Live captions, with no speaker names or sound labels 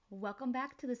Welcome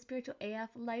back to the Spiritual AF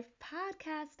Life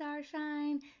podcast,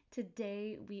 Starshine.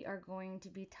 Today we are going to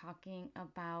be talking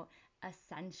about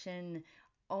ascension.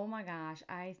 Oh my gosh,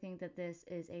 I think that this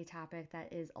is a topic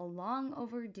that is long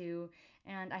overdue,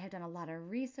 and I have done a lot of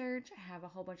research, I have a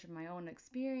whole bunch of my own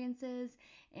experiences,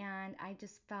 and I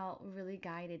just felt really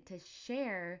guided to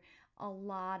share a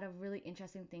lot of really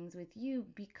interesting things with you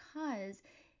because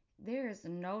there is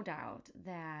no doubt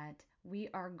that we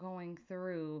are going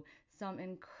through some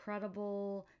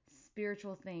incredible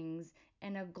spiritual things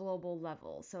in a global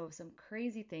level. So, some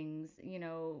crazy things,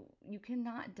 you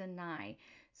cannot deny.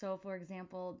 So, for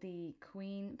example, the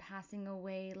Queen passing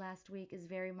away last week is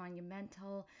very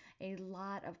monumental. A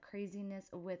lot of craziness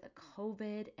with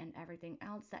COVID and everything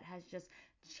else that has just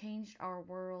changed our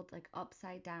world like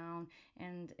upside down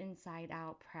and inside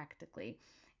out practically.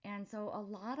 And so a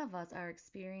lot of us are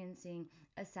experiencing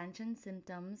ascension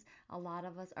symptoms. A lot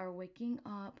of us are waking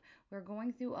up. We're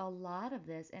going through a lot of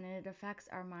this and it affects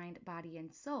our mind, body,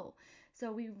 and soul.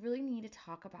 So we really need to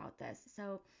talk about this.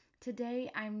 So today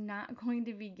I'm not going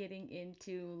to be getting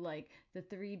into like the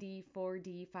 3D,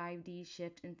 4D, 5D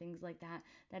shift and things like that.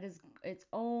 That is its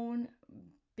own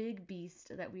big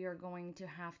beast that we are going to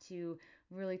have to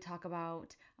really talk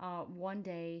about one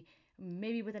day,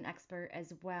 maybe with an expert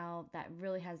as well that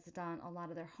really has done a lot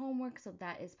of their homework. So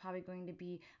that is probably going to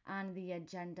be on the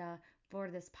agenda for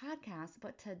this podcast.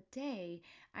 But today,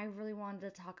 I really wanted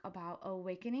to talk about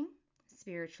awakening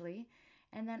spiritually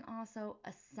and then also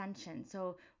ascension.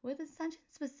 So, with ascension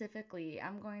specifically,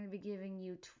 I'm going to be giving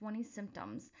you 20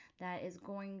 symptoms that is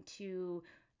going to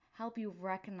help you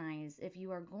recognize if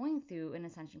you are going through an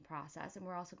ascension process. And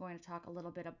we're also going to talk a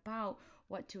little bit about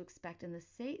what to expect in the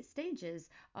stages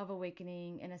of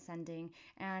awakening and ascending,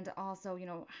 and also,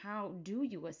 how do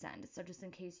you ascend? So, just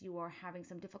in case you are having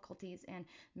some difficulties and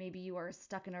maybe you are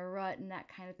stuck in a rut and that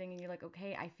kind of thing, and you're like,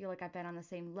 okay, I feel like I've been on the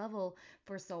same level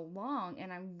for so long,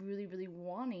 and I'm really, really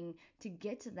wanting to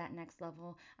get to that next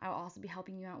level. I'll also be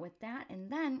helping you out with that. And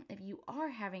then, if you are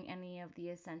having any of the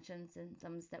ascension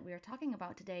symptoms that we are talking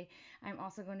about today, I'm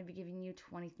also going to be giving you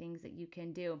 20 things that you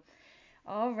can do.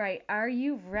 All right, are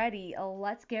you ready?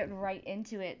 Let's get right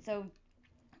into it. So,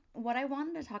 what I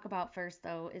wanted to talk about first,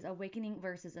 though, is awakening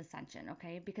versus ascension,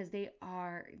 okay? Because they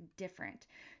are different.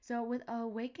 So, with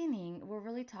awakening, we're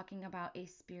really talking about a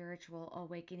spiritual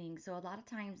awakening. So, a lot of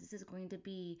times, this is going to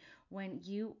be when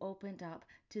you opened up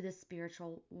to the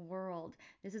spiritual world.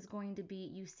 This is going to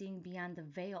be you seeing beyond the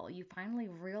veil, you finally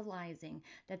realizing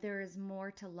that there is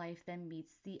more to life than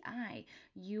meets the eye.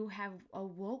 You have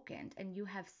awoken and you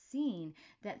have seen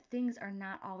that things are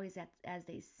not always as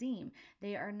they seem.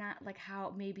 They are not like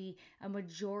how maybe a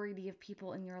majority of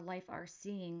people in your life are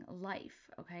seeing life,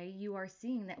 okay? You are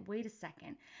seeing that, wait a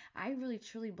second, I really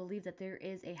truly believe that there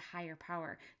is a higher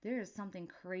power. There is something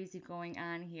crazy going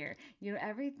on here.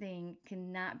 Everything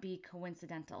cannot be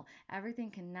coincidental. Everything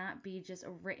cannot be just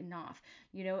written off,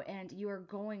 and you are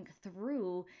going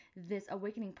through this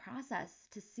awakening process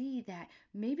to see that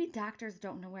maybe doctors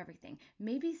don't know everything.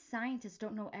 Maybe scientists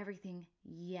don't know everything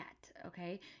yet,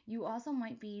 okay? You also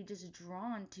might be just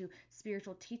drawn to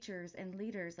spiritual teachers and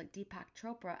leaders like Deepak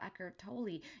Chopra, Eckhart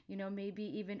Tolle, maybe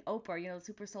even Oprah,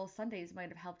 Super Soul Sundays might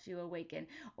have helped you awaken.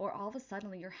 Or all of a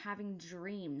sudden you're having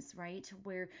dreams, right?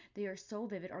 Where they are so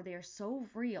vivid or they are so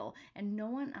real and no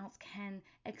one else can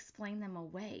explain them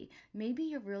away. Maybe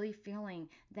you're really feeling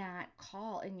that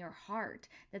call in your heart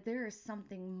that there is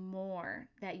something more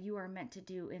that you are meant to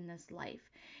do in this life.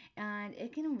 And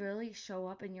it can really show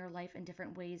up in your life in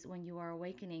different ways when you are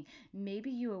awakening. Maybe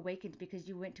you awakened because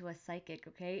you went to a psychic,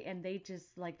 okay? And they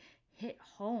just like hit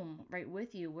home right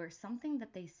with you where something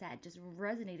that they said just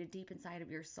resonated deep inside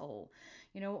of your soul,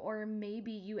 or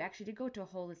maybe you actually did go to a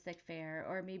holistic fair,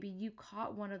 or maybe you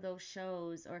caught one of those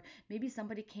shows, or maybe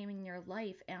somebody came in your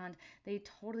life and they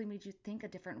totally made you think a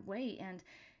different way. And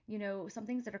some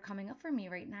things that are coming up for me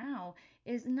right now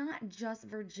is not just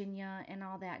Virginia and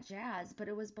all that jazz, but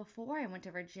it was before I went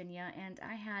to Virginia and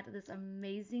I had this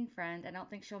amazing friend. I don't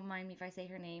think she'll mind me if I say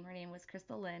her name. Her name was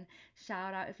Crystal Lynn.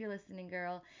 Shout out if you're listening,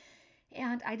 girl.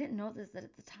 And I didn't know this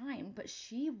at the time, but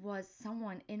she was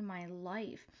someone in my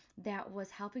life that was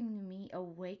helping me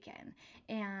awaken.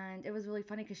 And it was really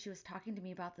funny because she was talking to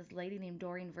me about this lady named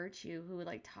Doreen Virtue who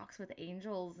like talks with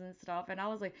angels and stuff. And I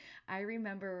was like, I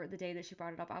remember the day that she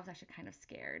brought it up, I was actually kind of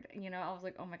scared. I was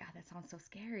like, oh my God, that sounds so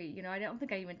scary. I don't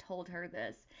think I even told her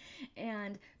this.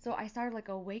 And so I started like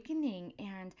awakening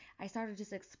and I started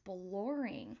just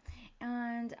exploring.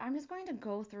 And I'm just going to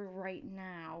go through right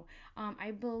now.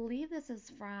 I believe this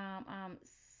is from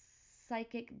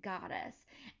Psychic Goddess,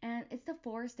 and it's the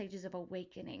four stages of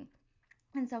awakening.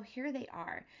 And so here they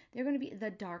are. They're going to be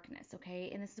the darkness, okay?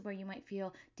 And this is where you might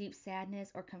feel deep sadness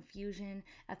or confusion,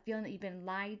 a feeling that you've been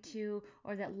lied to,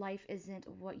 or that life isn't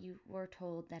what you were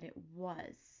told that it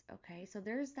was, okay? So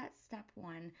there's that step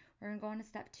one. We're going to go on to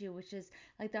step two, which is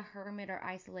like the hermit or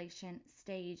isolation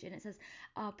stage. And it says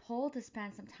a pull to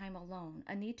spend some time alone,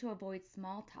 a need to avoid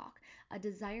small talk, a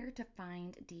desire to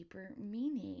find deeper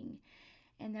meaning.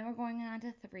 And then we're going on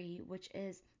to three, which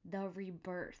is the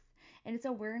rebirth. And it's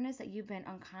awareness that you've been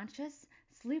unconscious,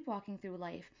 sleepwalking through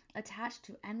life, attached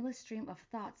to endless stream of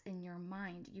thoughts in your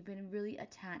mind. You've been really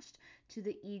attached to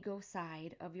the ego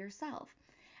side of yourself.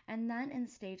 And then in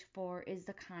stage four is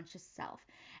the conscious self,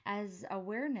 as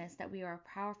awareness that we are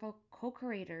powerful co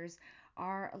creators,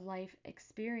 our life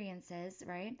experiences,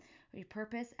 right?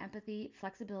 Purpose, empathy,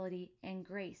 flexibility, and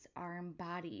grace are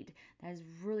embodied. That is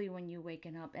really when you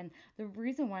waken up. And the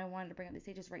reason why I wanted to bring up these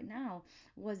stages right now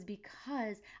was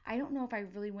because I don't know if I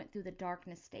really went through the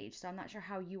darkness stage. So I'm not sure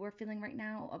how you are feeling right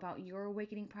now about your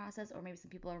awakening process, or maybe some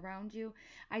people around you.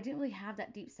 I didn't really have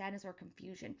that deep sadness or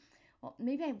confusion. Well,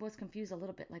 maybe I was confused a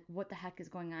little bit, like what the heck is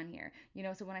going on here?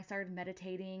 So when I started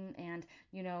meditating and,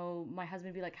 my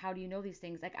husband would be like, how do you know these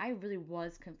things? Like I really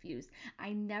was confused.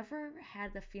 I never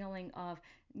had the feeling of,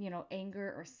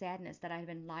 anger or sadness that I had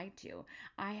been lied to.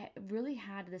 I really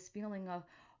had this feeling of,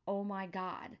 oh my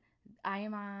God, I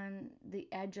am on the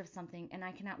edge of something and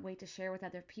I cannot wait to share with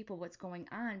other people what's going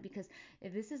on, because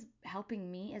if this is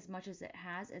helping me as much as it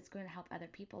has, it's going to help other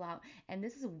people out. And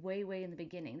this is way, way in the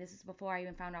beginning. This is before I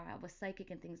even found out I was psychic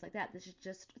and things like that. This is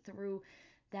just through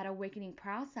that awakening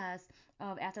process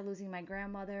of after losing my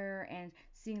grandmother and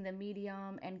seeing the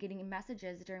medium and getting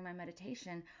messages during my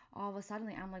meditation. All of a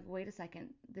sudden, I'm like, wait a second,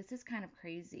 this is kind of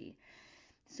crazy.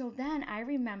 So then I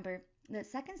remember the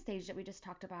second stage that we just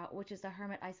talked about, which is the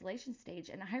hermit isolation stage.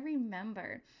 And I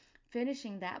remember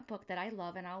finishing that book that I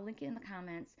love, and I'll link it in the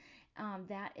comments.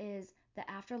 That is The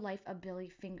Afterlife of Billy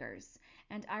Fingers.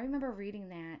 And I remember reading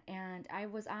that, and I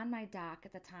was on my dock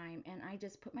at the time, and I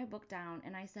just put my book down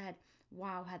and I said,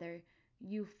 wow, Heather,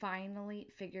 you finally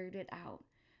figured it out.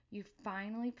 You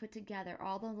finally put together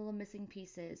all the little missing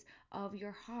pieces of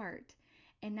your heart.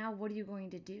 And now what are you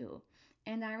going to do?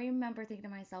 And I remember thinking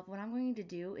to myself, what I'm going to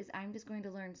do is I'm just going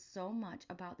to learn so much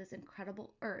about this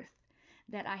incredible earth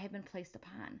that I have been placed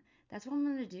upon. That's what I'm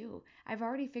going to do. I've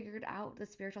already figured out the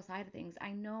spiritual side of things.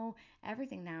 I know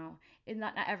everything now.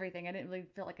 Not everything. I didn't really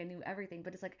feel like I knew everything,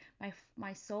 but it's like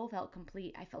my soul felt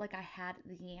complete. I felt like I had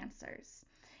the answers.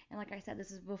 And like I said,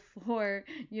 this is before,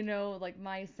 like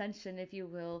my ascension, if you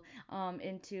will,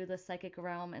 into the psychic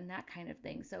realm and that kind of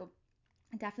thing. So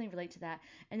I definitely relate to that.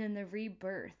 And then the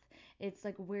rebirth, it's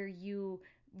like where you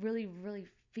really, really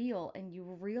feel and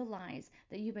you realize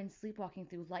that you've been sleepwalking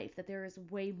through life, that there is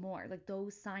way more. Like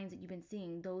those signs that you've been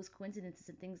seeing, those coincidences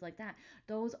and things like that,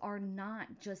 those are not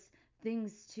just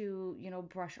things to,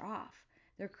 brush off.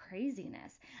 They're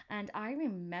craziness. And I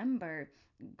remember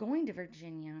going to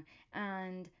Virginia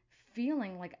and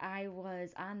feeling like I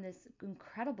was on this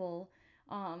incredible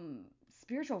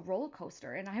spiritual roller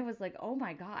coaster. And I was like, oh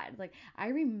my God. Like, I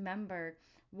remember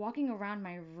walking around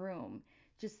my room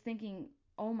just thinking,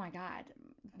 oh my God,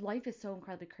 life is so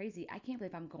incredibly crazy. I can't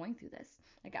believe I'm going through this.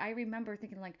 Like, I remember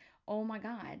thinking, like, oh my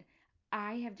God,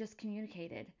 I have just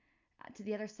communicated to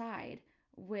the other side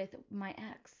with my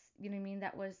ex. You know what I mean?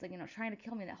 That was like, trying to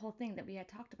kill me, that whole thing that we had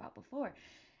talked about before.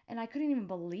 And I couldn't even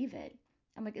believe it.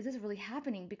 I'm like, is this really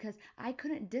happening? Because I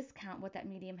couldn't discount what that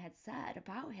medium had said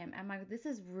about him. I'm like, this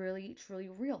is really, truly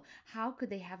real. How could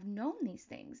they have known these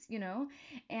things?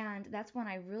 And that's when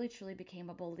I really, truly became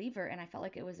a believer, and I felt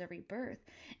like it was a rebirth.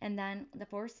 And then the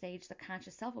fourth stage, the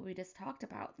conscious self, what we just talked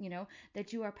about,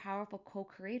 that you are a powerful co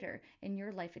creator in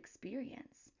your life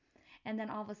experience. And then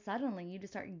all of a sudden, you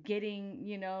just start getting,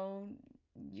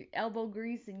 your elbow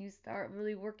grease, and you start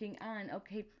really working on,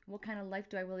 okay, what kind of life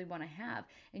do I really want to have?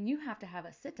 And you have to have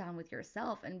a sit down with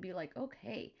yourself and be like,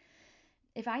 okay,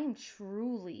 if I am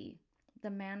truly the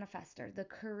manifester, the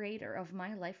creator of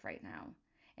my life right now,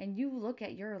 and you look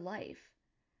at your life,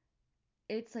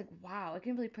 it's like, wow, it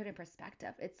can really put in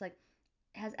perspective. It's like,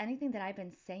 has anything that I've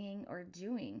been saying or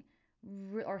doing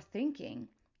or thinking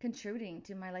contributing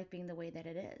to my life being the way that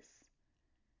it is?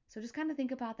 So just kind of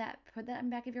think about that, put that in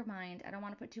the back of your mind. I don't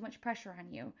want to put too much pressure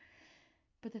on you.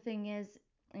 But the thing is,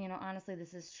 honestly,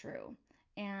 this is true.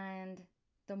 And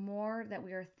the more that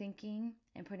we are thinking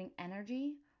and putting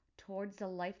energy towards the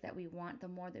life that we want, the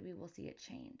more that we will see it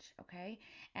change. Okay.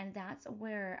 And that's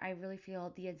where I really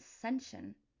feel the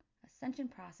ascension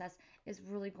process is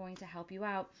really going to help you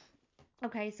out.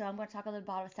 Okay, so I'm going to talk a little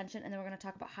about ascension and then we're going to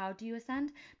talk about how do you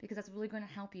ascend because that's really going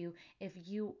to help you if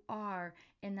you are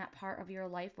in that part of your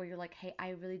life where you're like, hey, I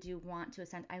really do want to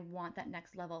ascend. I want that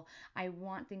next level. I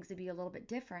want things to be a little bit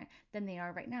different than they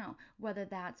are right now. Whether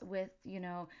that's with,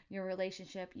 your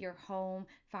relationship, your home,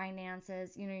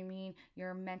 finances, you know what I mean,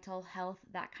 your mental health,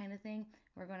 that kind of thing.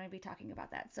 We're going to be talking about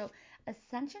that. So,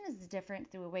 ascension is different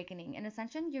through awakening. And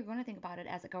ascension, you're going to think about it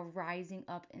as like a rising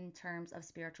up in terms of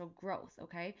spiritual growth,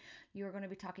 okay? You're going to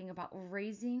be talking about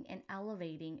raising and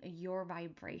elevating your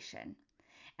vibration.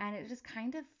 And it just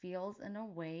kind of feels in a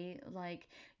way like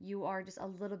you are just a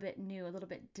little bit new, a little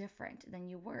bit different than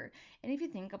you were. And if you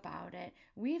think about it,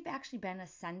 we've actually been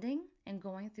ascending and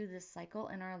going through this cycle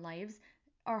in our lives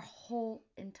our whole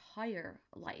entire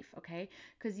life, okay?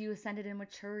 Because you ascended in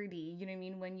maturity, you know what I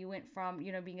mean? When you went from,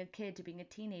 being a kid to being a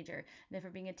teenager, and then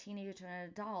from being a teenager to an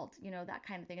adult, that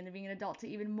kind of thing, and then being an adult to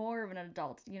even more of an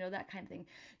adult, that kind of thing.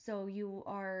 So you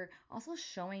are also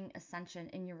showing ascension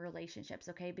in your relationships,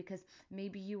 okay? Because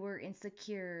maybe you were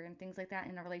insecure and things like that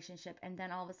in a relationship, and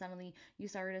then all of a sudden you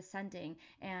started ascending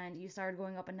and you started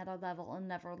going up another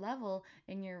level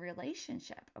in your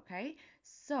relationship, okay?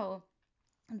 So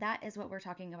that is what we're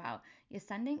talking about.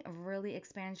 Ascending really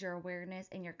expands your awareness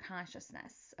and your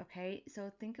consciousness. Okay, so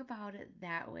think about it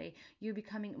that way. You're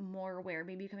becoming more aware,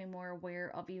 maybe becoming more aware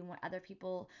of even what other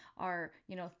people are,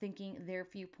 thinking their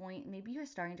viewpoint. Maybe you're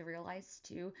starting to realize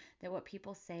too that what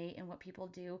people say and what people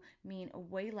do mean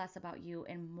way less about you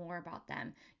and more about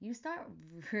them. You start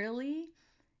really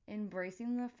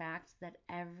embracing the fact that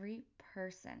every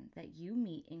person that you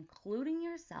meet, including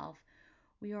yourself,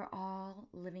 we are all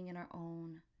living in our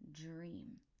own dream.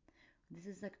 This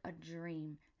is like a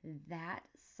dream. That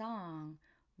song,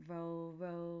 row,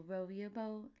 row, row your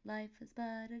boat, life is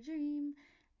but a dream.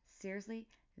 Seriously,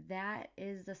 that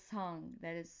is the song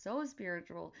that is so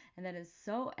spiritual and that is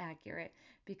so accurate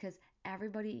because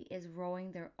everybody is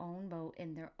rowing their own boat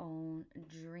in their own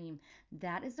dream.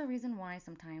 That is the reason why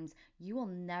sometimes you will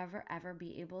never ever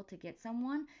be able to get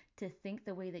someone to think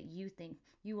the way that you think.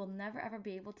 You will never ever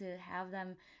be able to have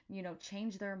them,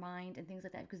 change their mind and things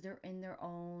like that because they're in their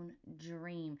own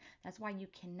dream. That's why you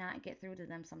cannot get through to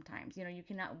them sometimes. You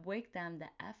cannot wake them the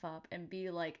F up and be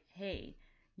like, hey,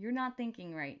 you're not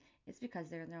thinking right. It's because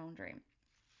they're in their own dream.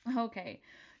 Okay,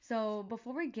 so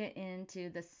before we get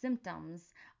into the symptoms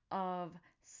of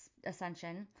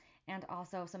ascension and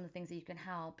also some of the things that you can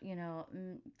help,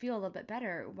 feel a little bit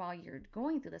better while you're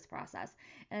going through this process,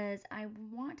 is I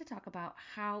want to talk about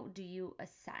how do you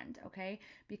ascend, okay?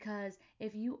 Because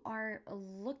if you are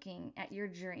looking at your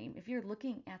dream, if you're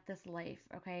looking at this life,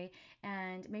 okay,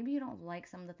 and maybe you don't like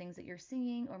some of the things that you're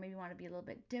seeing, or maybe you want to be a little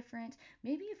bit different,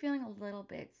 maybe you're feeling a little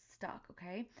bit stuck,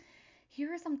 okay?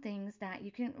 Here are some things that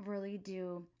you can really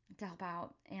do to help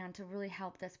out and to really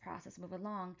help this process move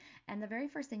along. And the very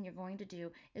first thing you're going to do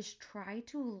is try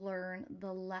to learn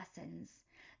the lessons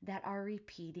that are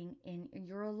repeating in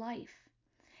your life.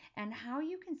 And how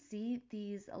you can see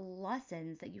these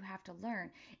lessons that you have to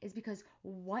learn is because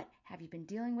what have you been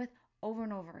dealing with over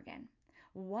and over again?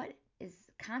 What is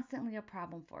constantly a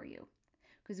problem for you?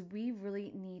 Because we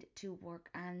really need to work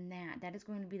on that. That is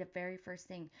going to be the very first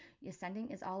thing. Ascending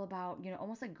is all about,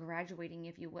 almost like graduating,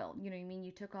 if you will. You know what I mean?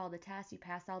 You took all the tests, you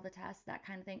passed all the tests, that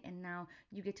kind of thing, and now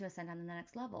you get to ascend on the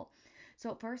next level.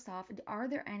 So, first off, are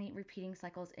there any repeating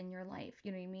cycles in your life?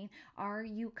 You know what I mean? Are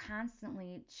you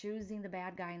constantly choosing the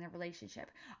bad guy in the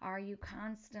relationship? Are you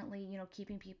constantly,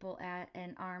 keeping people at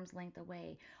an arm's length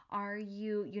away? Are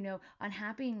you,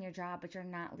 unhappy in your job, but you're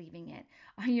not leaving it?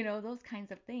 Those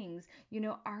kinds of things.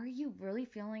 Are you really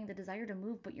feeling the desire to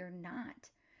move, but you're not?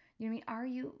 You know what I mean? Are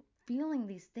you feeling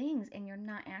these things and you're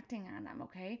not acting on them?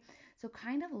 Okay. So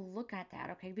kind of look at that,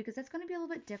 okay? Because that's going to be a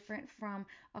little bit different from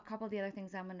a couple of the other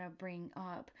things I'm going to bring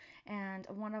up. And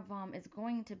one of them is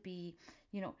going to be,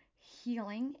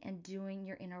 healing and doing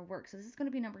your inner work. So this is going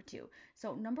to be number two.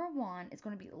 So number one is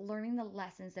going to be learning the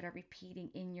lessons that are repeating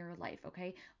in your life,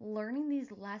 okay? Learning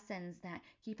these lessons that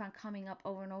keep on coming up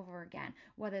over and over again,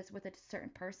 whether it's with a certain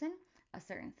person, a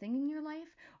certain thing in your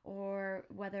life, or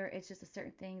whether it's just a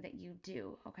certain thing that you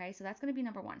do, okay? So that's going to be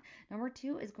number one. Number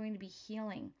two is going to be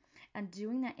healing and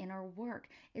doing that inner work.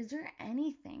 Is there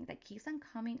anything that keeps on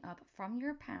coming up from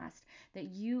your past that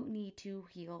you need to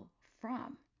heal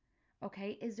from?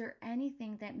 Okay, is there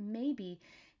anything that maybe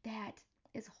that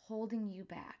is holding you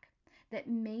back? that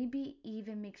maybe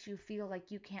even makes you feel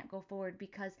like you can't go forward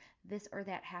because this or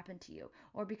that happened to you,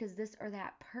 or because this or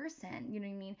that person, you know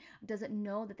what I mean, doesn't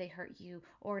know that they hurt you,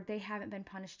 or they haven't been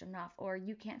punished enough, or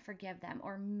you can't forgive them,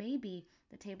 or maybe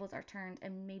the tables are turned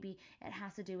and maybe it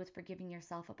has to do with forgiving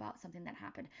yourself about something that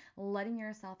happened, letting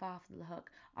yourself off the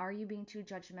hook. Are you being too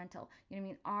judgmental? You know what I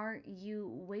mean? Are you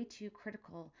way too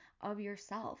critical of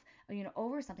yourself,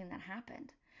 over something that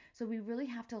happened? So we really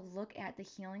have to look at the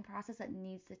healing process that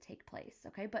needs to take place,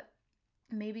 okay? But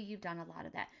maybe you've done a lot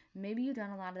of that. Maybe you've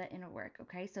done a lot of that inner work,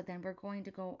 okay? So then we're going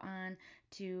to go on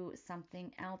to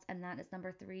something else, and that is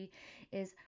number 3,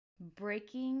 is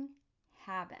breaking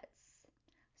habits.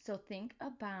 So think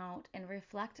about and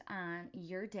reflect on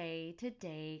your day to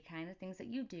day kind of things that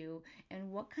you do, and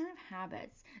what kind of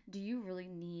habits do you really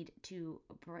need to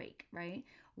break, right?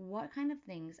 What kind of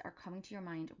things are coming to your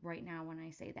mind right now when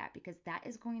I say that? Because that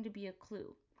is going to be a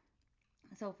clue.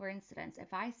 So, for instance,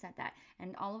 if I said that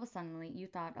and all of a sudden you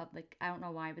thought of, like, I don't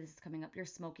know why, but this is coming up, your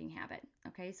smoking habit.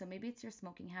 Okay, so maybe it's your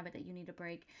smoking habit that you need to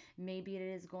break. Maybe it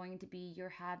is going to be your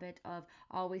habit of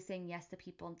always saying yes to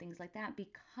people and things like that,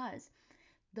 because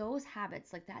those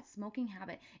habits, like that smoking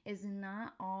habit, is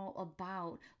not all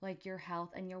about like your health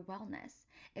and your wellness.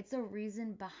 It's a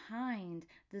reason behind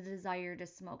the desire to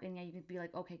smoke. And yeah, you could be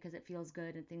like, okay, because it feels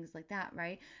good and things like that,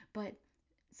 right? But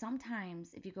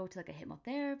sometimes if you go to like a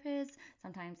hypnotherapist,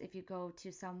 sometimes if you go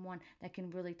to someone that can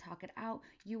really talk it out,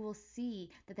 you will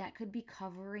see that that could be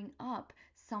covering up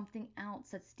something else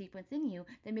that's deep within you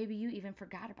that maybe you even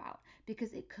forgot about,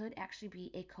 because it could actually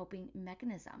be a coping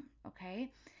mechanism,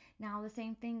 okay? Now, the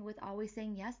same thing with always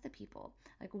saying yes to people.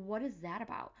 Like, what is that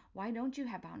about? Why don't you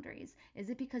have boundaries?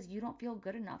 Is it because you don't feel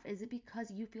good enough? Is it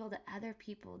because you feel that other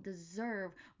people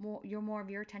deserve more of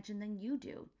your attention than you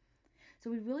do? So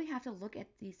we really have to look at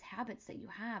these habits that you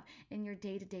have in your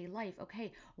day-to-day life.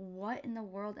 Okay, what in the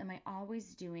world am I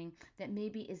always doing that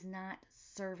maybe is not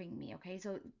serving me? Okay,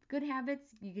 so good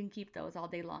habits, you can keep those all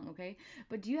day long, okay?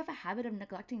 But do you have a habit of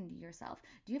neglecting yourself?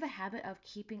 Do you have a habit of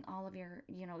keeping all of your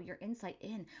insight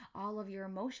in, all of your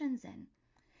emotions in?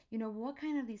 What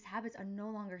kind of these habits are no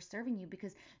longer serving you,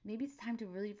 because maybe it's time to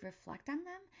really reflect on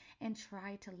them and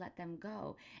try to let them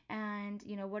go. And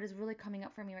what is really coming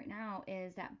up for me right now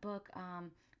is that book,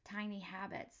 Tiny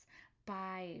Habits,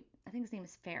 by, I think his name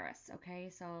is Ferris. Okay,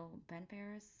 so Ben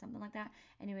Ferris, something like that.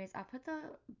 Anyways, I'll put the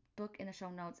book in the show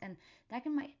notes, and that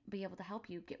can might be able to help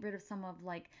you get rid of some of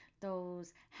like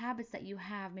those habits that you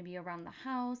have maybe around the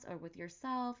house or with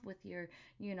yourself, with your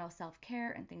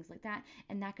self-care and things like that,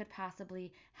 and that could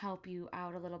possibly help you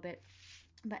out a little bit.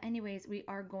 But anyways, we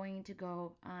are going to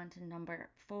go on to number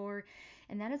 4,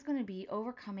 and that is going to be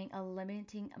overcoming a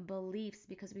limiting beliefs,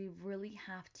 because we really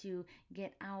have to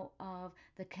get out of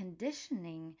the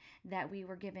conditioning that we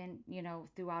were given,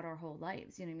 throughout our whole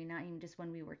lives. You know what I mean? Not even just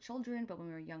when we were children, but when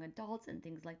we were young adults and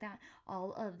things like that.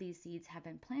 All of these seeds have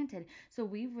been planted. So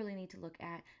we really need to look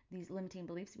at these limiting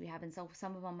beliefs we have. And so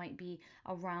some of them might be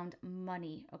around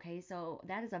money. Okay, so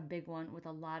that is a big one with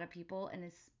a lot of people, and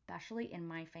especially in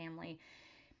my family.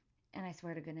 And I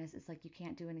swear to goodness, it's like you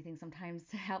can't do anything sometimes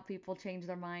to help people change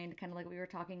their mind, kind of like we were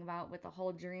talking about with the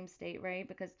whole dream state, right?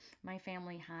 Because my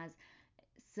family has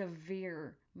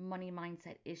severe money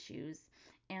mindset issues,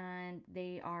 and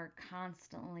they are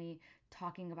constantly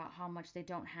talking about how much they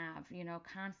don't have,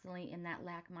 constantly in that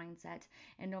lack mindset.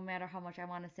 And no matter how much I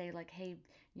want to say, like, hey,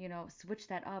 switch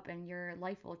that up and your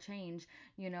life will change,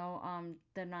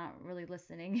 they're not really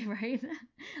listening, right?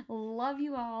 Love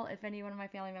you all if any one of my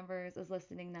family members is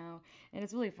listening now. And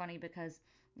it's really funny because,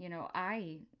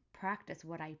 I practice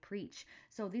what I preach.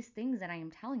 So these things that I am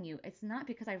telling you, it's not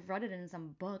because I've read it in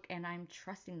some book and I'm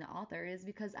trusting the author. It's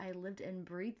because I lived and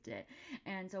breathed it.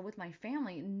 And so with my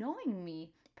family, knowing me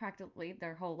practically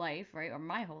their whole life, right, or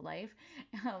my whole life,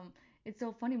 it's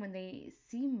so funny when they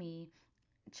see me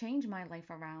change my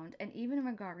life around. And even in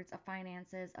regards of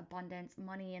finances, abundance,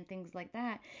 money, and things like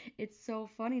that, it's so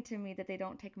funny to me that they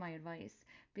don't take my advice,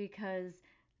 because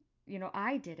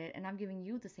I did it, and I'm giving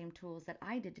you the same tools that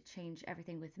I did to change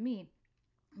everything with me.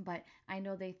 But I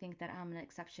know they think that I'm an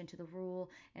exception to the rule,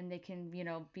 and they can,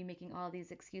 be making all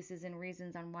these excuses and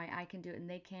reasons on why I can do it and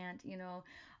they can't.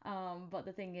 But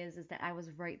the thing is that I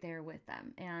was right there with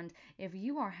them. And if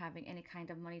you are having any kind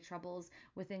of money troubles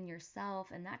within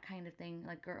yourself and that kind of thing,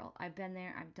 like, girl, I've been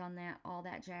there, I've done that, all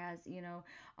that jazz.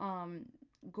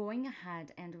 Going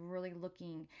ahead and really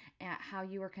looking at how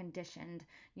you are conditioned,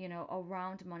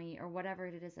 around money or whatever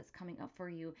it is that's coming up for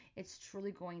you, it's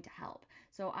truly going to help.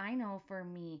 So I know for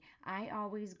me, I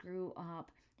always grew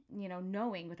up,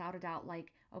 knowing without a doubt,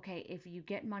 like, okay, if you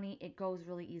get money, it goes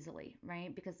really easily,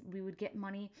 right? Because we would get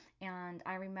money, and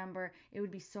I remember it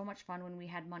would be so much fun when we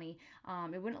had money.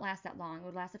 It wouldn't last that long, it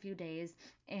would last a few days.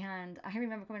 And I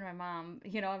remember coming to my mom,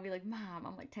 I'd be like, Mom,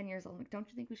 I'm like 10 years old. I'm like, don't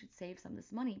you think we should save some of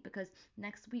this money? Because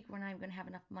next week we're not even going to have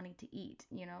enough money to eat.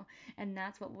 And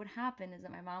that's what would happen, is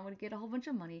that my mom would get a whole bunch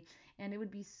of money, and it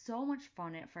would be so much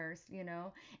fun at first.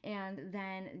 And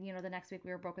then, the next week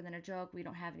we were broken than a joke. We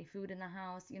don't have any food in the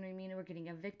house. You know what I mean? We're getting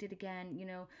evicted again.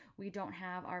 We don't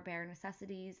have our bare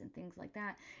necessities and things like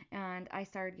that. And I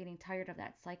started getting tired of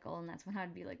that cycle. And that's when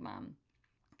I'd be like, Mom,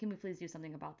 can we please do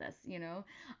something about this?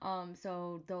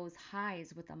 So those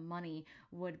highs with the money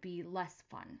would be less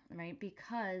fun, right?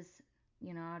 Because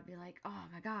I'd be like, oh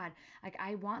my God, like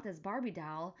I want this Barbie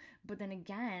doll, but then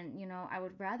again, I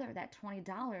would rather that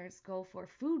 $20 go for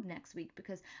food next week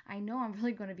because I know I'm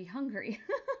really going to be hungry.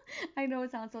 I know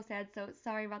it sounds so sad, so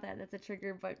sorry about that. That's a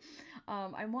trigger, but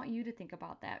I want you to think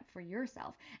about that for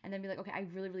yourself, and then be like, okay, I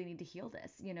really, really need to heal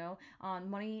this.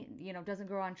 Money, doesn't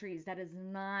grow on trees. That is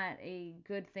not a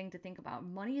good thing to think about.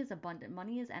 Money is abundant.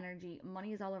 Money is energy.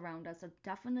 Money is all around us. So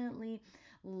definitely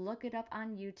look it up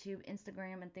on YouTube,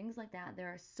 Instagram, and things like that. There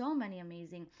are so many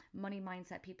amazing money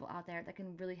mindset people out there that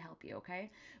can really help you. Okay,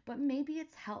 but maybe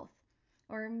it's health,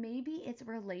 or maybe it's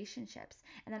relationships.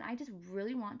 And then I just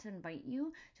really want to invite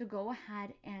you to go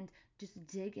ahead and just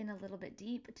dig in a little bit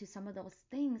deep to some of those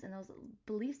things and those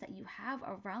beliefs that you have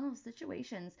around those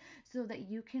situations, so that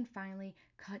you can finally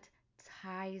cut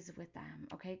ties with them.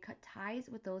 Okay, cut ties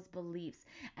with those beliefs.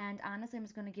 And honestly, I'm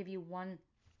just going to give you one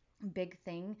big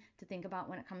thing to think about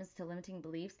when it comes to limiting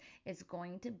beliefs. Is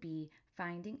going to be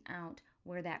finding out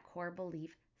where that core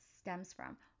belief stems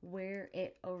from, where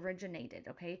it originated,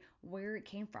 okay? Where it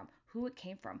came from, who it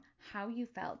came from, how you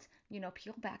felt,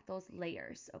 peel back those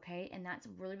layers, okay? And that's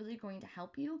really, really going to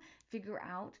help you figure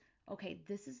out, okay,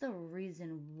 this is the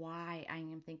reason why I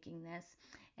am thinking this.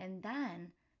 And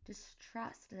then just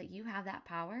trust that you have that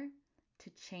power to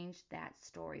change that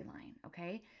storyline,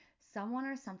 okay? Someone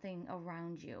or something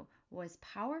around you was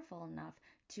powerful enough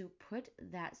to put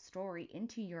that story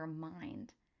into your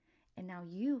mind. And now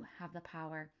you have the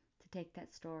power to take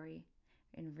that story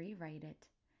and rewrite it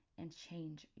and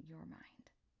change your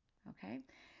mind. Okay?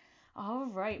 All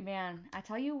right, man. I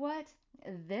tell you what,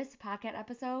 this podcast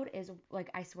episode is like,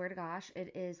 I swear to gosh,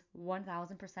 it is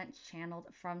 1000% channeled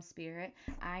from spirit.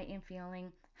 I am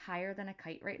feeling higher than a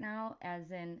kite right now,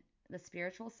 as in the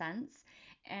spiritual sense.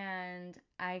 And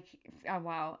oh,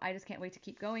 wow, I just can't wait to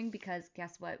keep going, because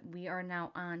guess what? We are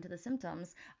now on to the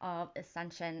symptoms of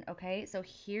Ascension. Okay, so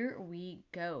here we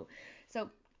go.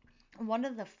 So, one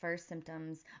of the first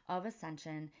symptoms of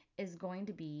Ascension is going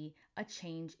to be a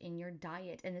change in your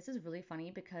diet. And this is really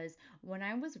funny, because when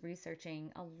I was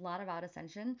researching a lot about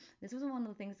Ascension, this was one of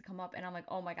the things to come up, and I'm like,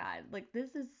 oh my God, like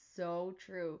this is so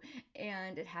true.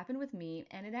 And it happened with me,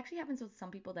 and it actually happens with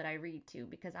some people that I read too,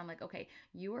 because I'm like, okay,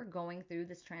 you are going through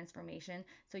this transformation,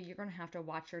 so you're going to have to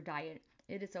watch your diet.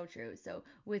 It is so true. So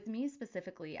with me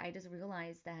specifically, I just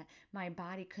realized that my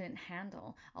body couldn't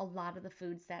handle a lot of the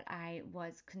foods that I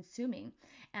was consuming.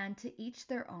 And to each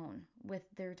their own with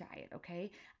their diet,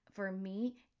 okay? For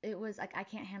me, it was like I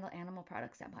can't handle animal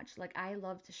products that much. Like I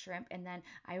loved shrimp, and then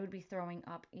I would be throwing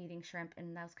up eating shrimp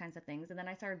and those kinds of things. And then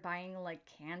I started buying like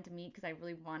canned meat because I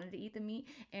really wanted to eat the meat.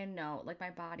 And no, like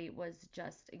my body was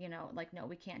just, like, no,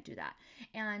 we can't do that.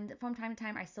 And from time to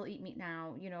time, I still eat meat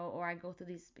now, or I go through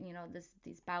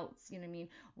these bouts, what I mean,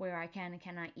 where I can and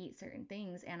cannot eat certain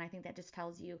things. And I think that just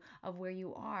tells you of where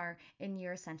you are in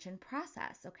your ascension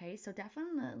process. Okay, so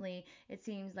definitely it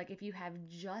seems like if you have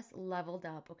just leveled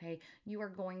up, okay, you are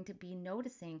going to be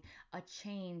noticing a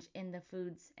change in the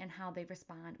foods and how they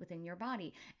respond within your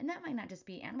body. And that might not just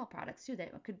be animal products too,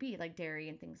 that could be like dairy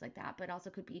and things like that, but also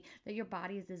could be that your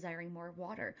body is desiring more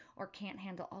water, or can't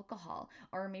handle alcohol,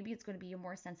 or maybe it's going to be you're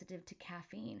more sensitive to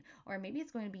caffeine, or maybe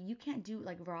it's going to be you can't do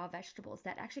like raw vegetables.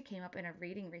 That actually came up in a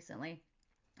reading recently,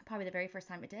 probably the very first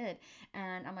time it did.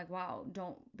 And I'm like, wow,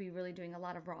 don't be really doing a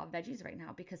lot of raw veggies right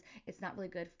now, because it's not really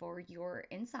good for your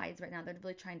insides right now. They're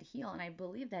really trying to heal. And I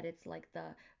believe that it's like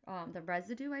the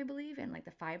residue, I believe, and like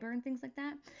the fiber and things like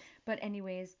that. But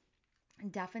anyways,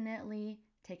 definitely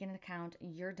take into account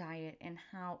your diet and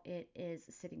how it is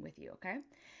sitting with you, okay?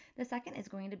 The second is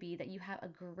going to be that you have a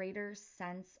greater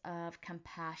sense of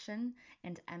compassion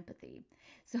and empathy.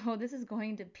 So this is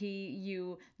going to be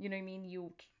you know what I mean,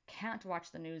 you can't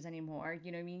watch the news anymore.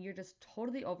 You know what I mean? You're just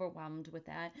totally overwhelmed with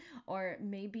that. Or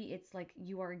maybe it's like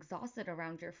you are exhausted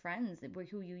around your friends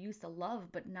who you used to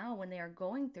love, but now when they are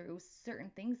going through certain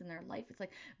things in their life, it's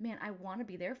like, man, I want to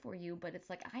be there for you, but it's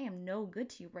like I am no good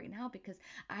to you right now, because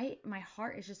my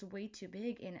heart is just way too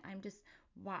big, and I'm just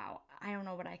wow, I don't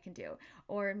know what I can do.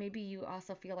 Or maybe you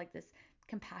also feel like this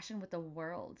compassion with the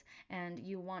world and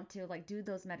you want to like do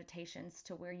those meditations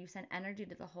to where you send energy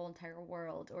to the whole entire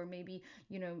world, or maybe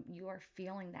you are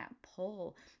feeling that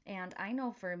pull. And I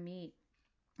know for me,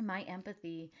 my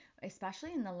empathy,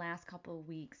 especially in the last couple of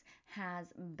weeks, has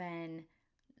been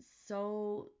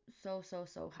so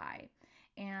high,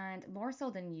 and more so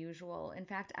than usual. In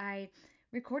fact, I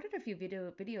recorded a few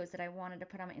videos that I wanted to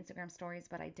put on my Instagram stories,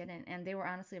 but I didn't, and they were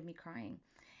honestly of me crying.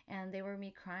 And they were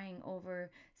me crying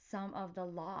over some of the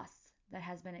loss that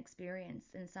has been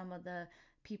experienced, and some of the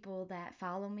people that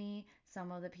follow me,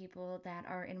 some of the people that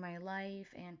are in my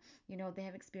life, and they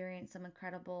have experienced some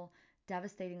incredible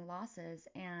devastating losses.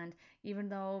 And even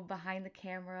though behind the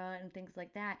camera and things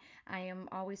like that, I am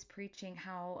always preaching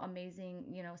how amazing,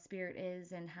 spirit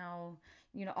is, and how,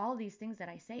 all these things that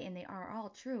I say, and they are all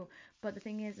true. But the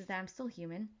thing is that I'm still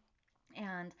human.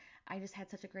 And I just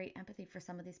had such a great empathy for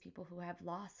some of these people who have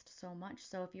lost so much.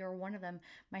 So if you're one of them,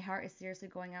 my heart is seriously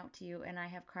going out to you, and I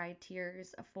have cried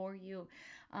tears for you.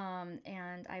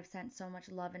 And I've sent so much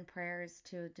love and prayers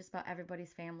to just about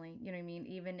everybody's family. You know what I mean?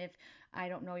 Even if I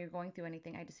don't know you're going through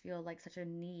anything, I just feel like such a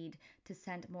need to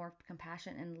send more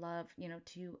compassion and love,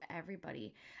 to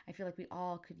everybody. I feel like we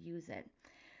all could use it.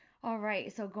 All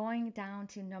right, so going down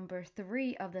to number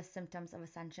three of the symptoms of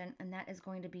ascension, and that is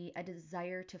going to be a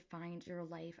desire to find your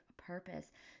life purpose.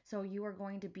 So you are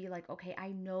going to be like, okay, I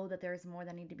know that there is more that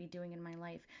I need to be doing in my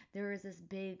life. There is this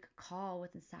big call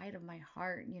within inside of my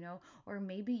heart, or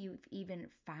maybe you've even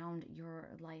found your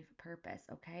life purpose,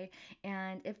 okay?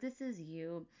 And if this is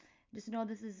you, just know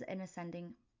this is an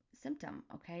ascending symptom,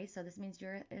 okay? So this means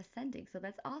you're ascending, so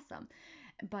that's awesome.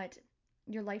 But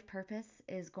your life purpose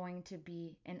is going to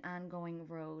be an ongoing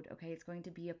road, okay? It's going to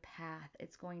be a path.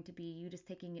 It's going to be you just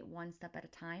taking it one step at a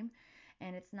time.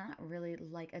 And it's not really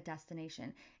like a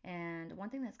destination. And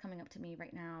one thing that's coming up to me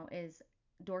right now is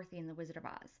Dorothy in The Wizard of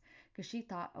Oz. Because she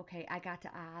thought, okay, I got to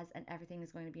Oz and everything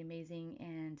is going to be amazing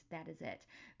and that is it.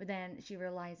 But then she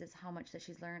realizes how much that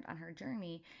she's learned on her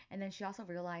journey. And then she also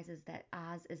realizes that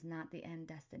Oz is not the end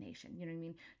destination. You know what I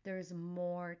mean? There's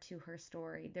more to her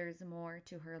story. There's more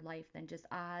to her life than just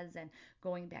Oz and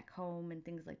going back home and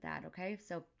things like that, okay?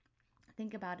 So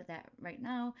think about it that right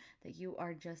now that you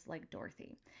are just like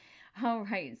Dorothy. All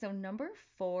right, so number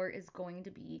four is going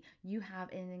to be you have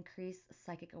an increased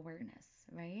psychic awareness,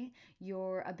 right?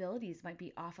 Your abilities might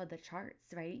be off of the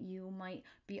charts, right? You might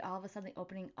be all of a sudden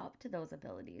opening up to those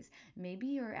abilities. Maybe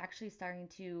you're actually starting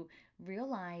to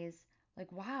realize,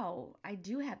 like, wow, I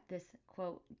do have this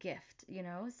quote gift,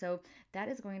 So that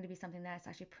is going to be something that's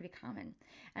actually pretty common.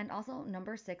 And also,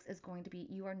 number six is going to be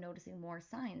you are noticing more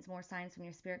signs from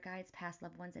your spirit guides, past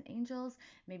loved ones, and angels.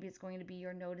 Maybe it's going to be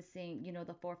you're noticing,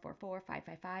 the 444,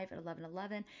 555, and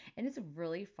 1111. And it's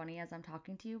really funny as I'm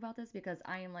talking to you about this because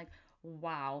I am like,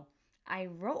 wow. I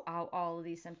wrote out all of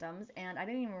these symptoms and I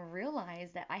didn't even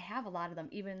realize that I have a lot of them,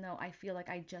 even though I feel like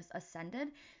I just ascended,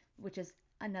 which is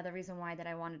another reason why that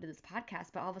I wanted to do this podcast.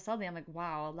 But all of a sudden I'm like,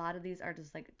 wow, a lot of these are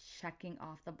just like checking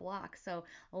off the block. So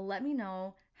let me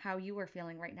know how you are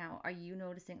feeling right now. Are you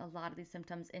noticing a lot of these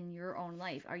symptoms in your own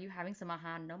life? Are you having some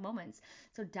aha no moments?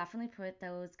 So definitely put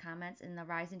those comments in the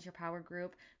Rise into Your Power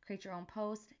group. Create your own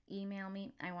post. Email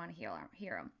me. I want to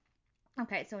hear them.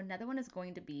 Okay, so another one is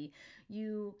going to be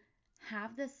you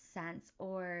have this sense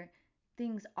or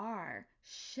things are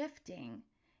shifting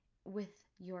with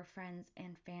your friends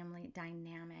and family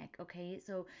dynamic. Okay,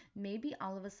 so maybe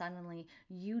all of a suddenly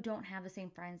you don't have the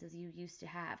same friends as you used to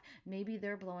have. Maybe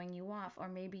they're blowing you off, or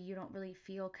maybe you don't really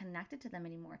feel connected to them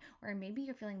anymore, or maybe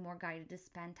you're feeling more guided to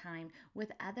spend time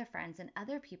with other friends and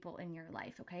other people in your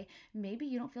life. Okay, maybe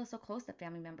you don't feel so close to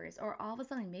family members, or all of a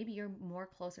sudden maybe you're more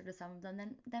closer to some of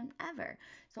them than ever.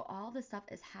 So all this stuff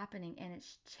is happening and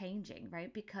it's changing,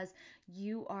 right? Because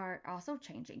you are also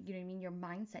changing. You know what I mean? Your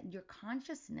mindset, your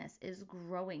consciousness is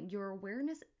growing, your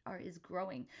awareness is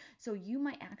growing. So you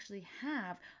might actually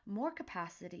have more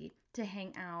capacity to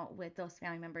hang out with those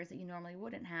family members that you normally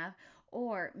wouldn't have.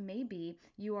 Or maybe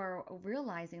you are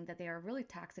realizing that they are really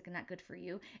toxic and not good for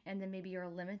you. And then maybe you're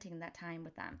limiting that time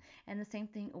with them. And the same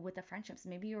thing with the friendships.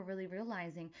 Maybe you're really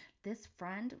realizing this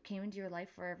friend came into your life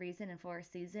for a reason and for a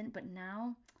season, but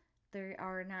now they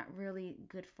are not really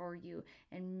good for you,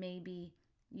 and maybe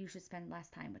you should spend less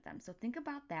time with them. So think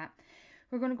about that.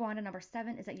 We're going to go on to number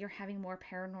seven is that you're having more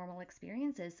paranormal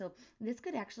experiences. So this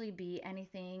could actually be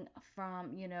anything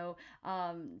from,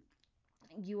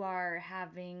 you are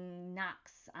having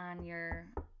knocks on your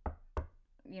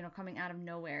coming out of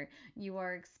nowhere. You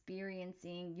are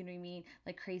experiencing, you know what I mean,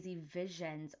 like crazy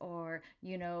visions or,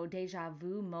 deja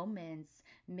vu moments.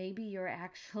 Maybe you're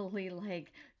actually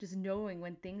like just knowing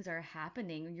when things are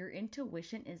happening. Your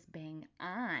intuition is bang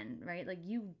on, right? Like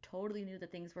you totally knew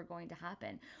that things were going to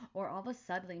happen. Or all of a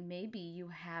sudden, maybe you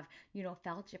have,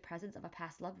 felt your presence of a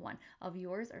past loved one of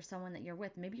yours or someone that you're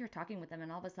with. Maybe you're talking with them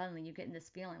and all of a sudden you get in this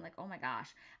feeling like, oh my gosh,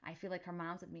 I feel like her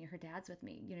mom's with me, her dad's with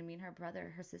me, you know what I mean? Her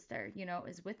brother, her sister,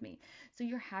 is with me. So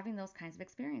you're having those kinds of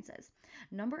experiences.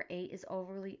 Number 8 is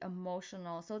overly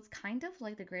emotional. So it's kind of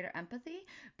like the greater empathy,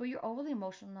 but you're overly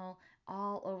emotional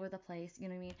all over the place. You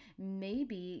know what I mean?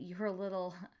 Maybe you're a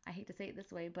little, I hate to say it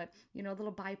this way, but a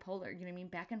little bipolar, you know what I mean?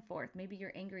 Back and forth. Maybe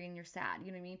you're angry and you're sad,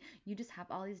 you know what I mean? You just have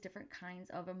all these different kinds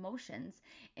of emotions,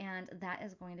 and that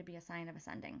is going to be a sign of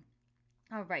ascending.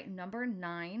 All right, number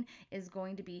 9 is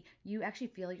going to be you actually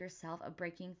feel yourself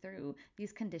breaking through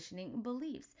these conditioning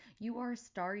beliefs. You are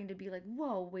starting to be like,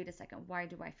 whoa, wait a second, why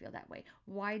do I feel that way?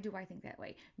 Why do I think that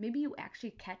way? Maybe you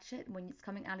actually catch it when it's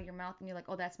coming out of your mouth and you're like,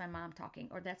 oh, that's my mom talking,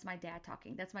 or that's my dad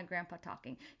talking, that's my grandpa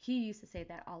talking. He used to say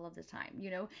that all of the time,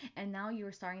 And now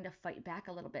you're starting to fight back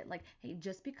a little bit. Like, hey,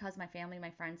 just because my family,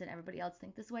 my friends, and everybody else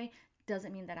think this way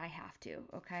doesn't mean that I have to,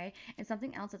 okay? And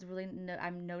something else that's really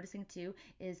I'm noticing too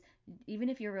is even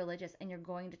if you're religious and you're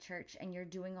going to church and you're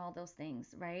doing all those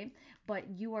things, right? But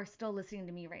you are still listening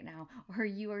to me right now, or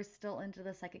you are still into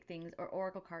the psychic things or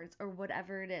oracle cards or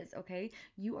whatever it is, okay?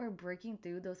 You are breaking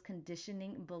through those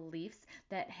conditioning beliefs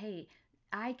that, hey,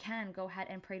 I can go ahead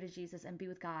and pray to Jesus and be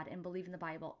with God and believe in the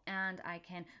Bible, and I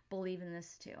can believe in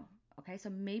this too. Okay, so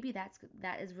maybe that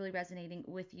is really resonating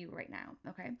with you right now.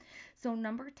 Okay, so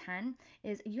number 10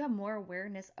 is you have more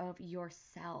awareness of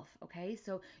yourself. Okay,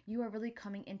 so you are really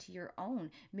coming into your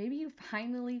own. Maybe you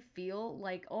finally feel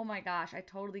like, oh my gosh, I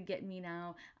totally get me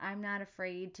now. I'm not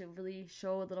afraid to really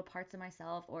show little parts of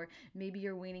myself, or maybe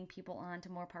you're weaning people on to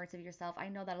more parts of yourself. I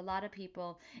know that a lot of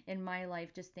people in my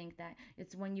life just think that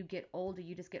it's when you get older,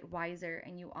 you just get wiser,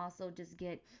 and you also just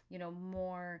get,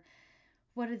 more,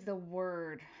 what is the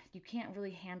word? You can't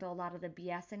really handle a lot of the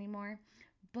BS anymore.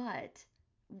 But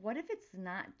what if it's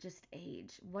not just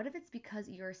age? What if it's because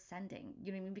you're ascending?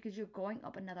 You know what I mean? Because you're going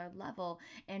up another level.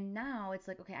 And now it's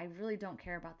like, okay, I really don't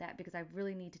care about that because I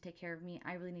really need to take care of me.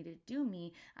 I really need to do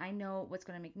me. I know what's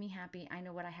going to make me happy. I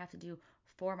know what I have to do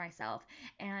for myself.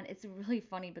 And it's really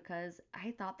funny because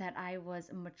I thought that I was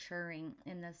maturing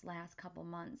in this last couple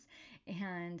months.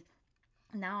 And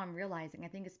now I'm realizing I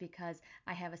think it's because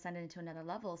I have ascended into another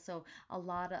level. So a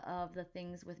lot of the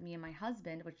things with me and my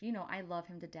husband, which I love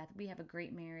him to death. We have a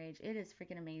great marriage. It is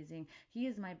freaking amazing. He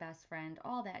is my best friend,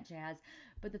 all that jazz.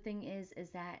 But the thing is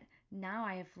that now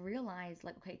I have realized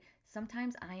like, okay,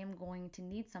 sometimes I am going to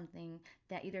need something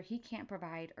that either he can't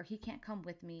provide or he can't come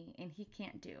with me and he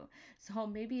can't do. So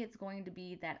maybe it's going to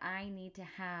be that I need to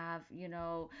have,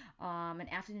 an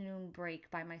afternoon break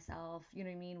by myself, you know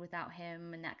what I mean, without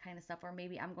him and that kind of stuff. Or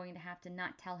maybe I'm going to have to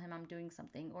not tell him I'm doing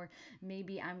something. Or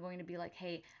maybe I'm going to be like,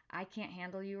 hey, I can't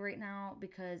handle you right now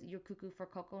because you're cuckoo for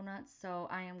cocoa nuts. So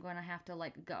I am going to have to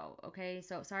like go. Okay.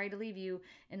 So sorry to leave you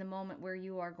in the moment where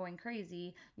you are going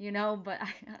crazy, but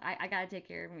I got to take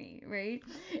care of me. Right.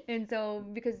 And so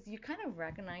because you're kind of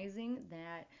recognizing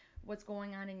that what's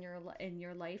going on in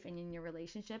your life and in your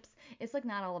relationships, it's like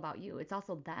not all about you. It's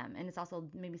also them, and it's also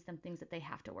maybe some things that they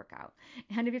have to work out.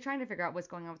 And if you're trying to figure out what's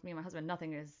going on with me and my husband,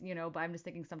 nothing is, but I'm just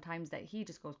thinking sometimes that he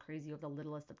just goes crazy with the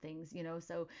littlest of things.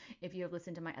 So if you have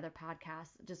listened to my other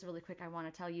podcasts, just really quick, I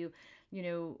want to tell you,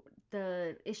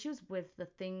 the issues with the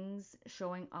things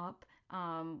showing up,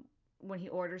 when he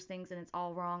orders things and it's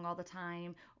all wrong all the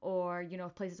time, or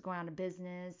places going out of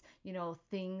business,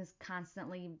 things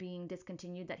constantly being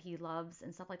discontinued that he loves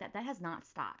and stuff like that, that has not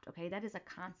stopped. Okay, that is a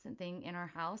constant thing in our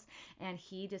house, and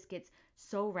he just gets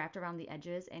so wrapped around the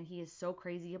edges and he is so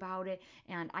crazy about it,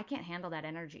 and I can't handle that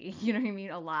energy. You know what I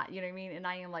mean? A lot. You know what I mean? And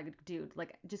I am like, dude,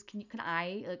 like, just can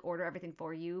I like order everything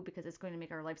for you because it's going to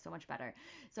make our life so much better.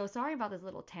 So sorry about this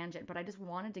little tangent, but I just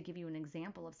wanted to give you an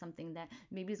example of something that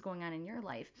maybe is going on in your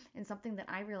life. And something that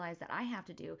I realize that I have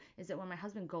to do is that when my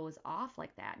husband goes off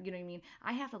like that, you know what I mean?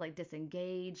 I have to like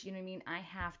disengage, you know what I mean? I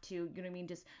have to, you know what I mean?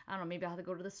 Just, I don't know, maybe I'll have to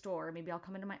go to the store. Maybe I'll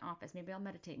come into my office. Maybe I'll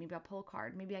meditate. Maybe I'll pull a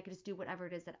card. Maybe I could just do whatever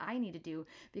it is that I need to do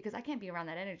because I can't be around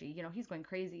that energy. He's going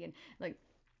crazy and like,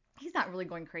 he's not really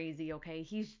going crazy, okay?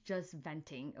 He's just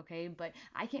venting, okay? But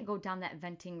I can't go down that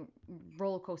venting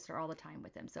roller coaster all the time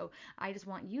with him. So I just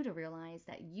want you to realize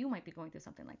that you might be going through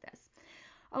something like this.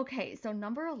 Okay, so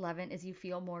number 11 is you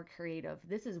feel more creative.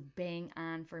 This is bang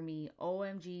on for me.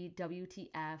 OMG,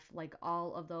 WTF, like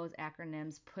all of those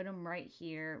acronyms, put them right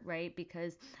here, right?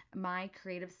 Because my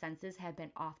creative senses have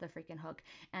been off the freaking hook.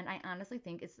 And I honestly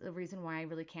think it's the reason why I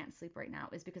really can't sleep right now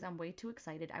is because I'm way too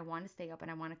excited. I want to stay up and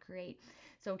I want to create.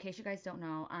 So in case you guys don't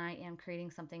know, I am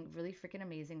creating something really freaking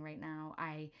amazing right now.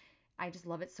 I just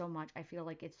love it so much. I feel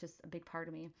like it's just a big part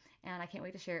of me, and I can't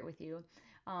wait to share it with you.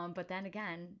 But then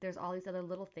again, there's all these other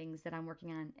little things that I'm working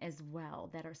on as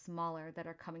well that are smaller that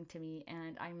are coming to me,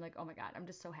 and I'm like, oh my God, I'm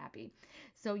just so happy.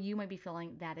 So you might be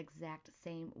feeling that exact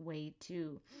same way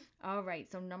too. All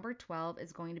right, so number 12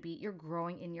 is going to be you're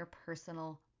growing in your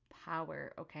personal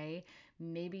power, okay?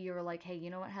 Maybe you're like, hey,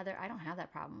 you know what, Heather, I don't have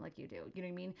that problem like you do. You know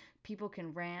what I mean? People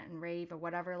can rant and rave or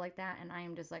whatever like that, and I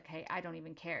am just like, hey, I don't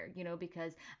even care,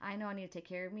 because I know I need to take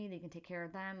care of me. They can take care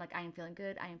of them. Like I am feeling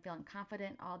good. I am feeling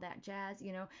confident, all that jazz.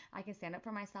 I can stand up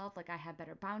for myself. Like I have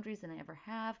better boundaries than I ever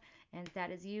have. And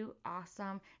that is you.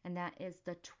 Awesome. And that is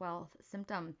the 12th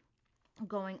symptom.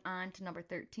 Going on to number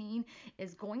 13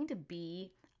 is going to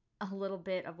be a little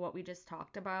bit of what we just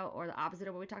talked about, or the opposite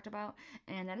of what we talked about,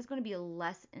 and that is going to be a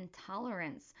less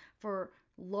intolerance for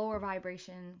lower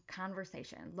vibration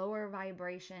conversation, lower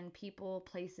vibration people,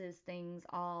 places, things,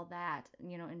 all that,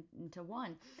 into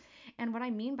one. And what I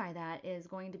mean by that is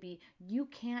going to be you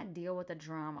can't deal with the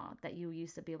drama that you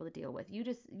used to be able to deal with. You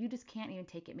just can't even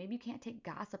take it. Maybe you can't take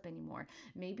gossip anymore.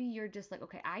 Maybe you're just like,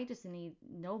 okay, I just need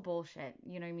no bullshit,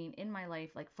 you know what I mean, in my life,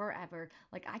 like forever.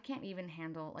 Like I can't even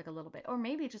handle like a little bit. Or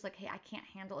maybe it's just like, hey, I can't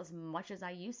handle as much as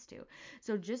I used to.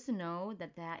 So just know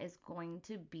that that is going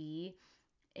to be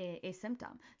a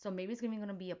symptom. So maybe it's going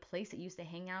to be a place that you used to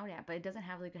hang out at, but it doesn't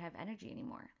have like have energy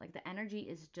anymore. Like the energy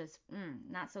is just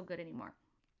not so good anymore.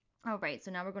 All right, so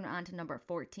now we're going on to number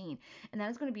 14, and that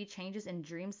is going to be changes in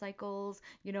dream cycles,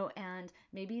 and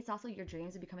maybe it's also your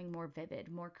dreams are becoming more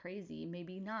vivid, more crazy,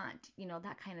 maybe not,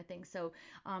 that kind of thing. So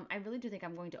I really do think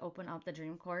I'm going to open up the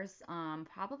dream course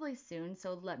probably soon.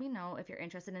 So let me know if you're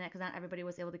interested in it, because not everybody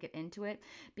was able to get into it,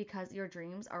 because your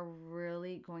dreams are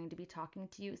really going to be talking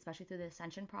to you, especially through the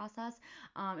ascension process.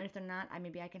 And if they're not,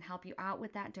 maybe I can help you out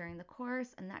with that during the course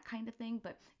and that kind of thing.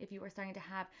 But if you are starting to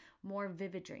have more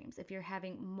vivid dreams, if you're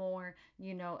having more,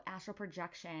 astral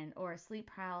projection or sleep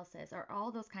paralysis or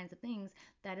all those kinds of things,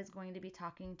 that is going to be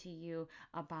talking to you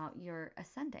about your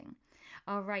ascending.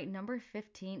 All right, number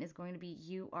 15 is going to be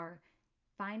you are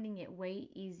finding it way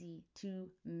easy to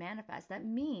manifest. That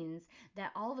means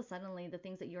that all of a sudden the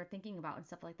things that you're thinking about and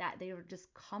stuff like that, they are just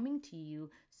coming to you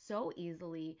so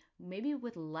easily, maybe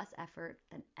with less effort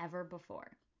than ever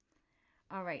before.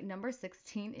 All right, number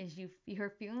 16 is you're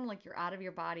feeling like you're out of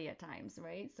your body at times,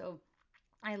 right? So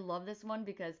I love this one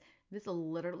because this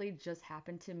literally just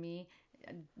happened to me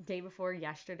day before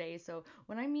yesterday. So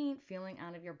when I mean feeling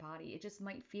out of your body, it just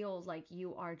might feel like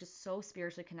you are just so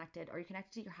spiritually connected, or you're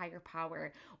connected to your higher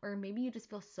power, or maybe you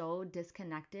just feel so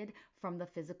disconnected from the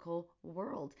physical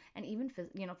world and even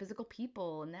physical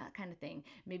people and that kind of thing.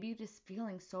 Maybe you're just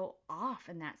feeling so off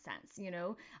in that sense.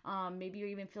 Maybe you're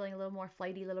even feeling a little more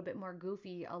flighty, a little bit more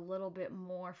goofy, a little bit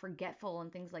more forgetful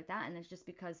and things like that. And it's just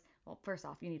because, well, first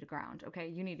off, you need to ground, okay?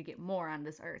 You need to get more on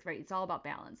this earth, right? It's all about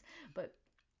balance. But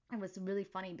it was really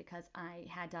funny because I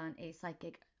had done a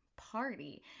psychic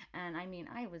party, and I mean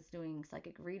I was doing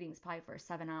psychic readings probably for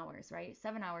 7 hours, right?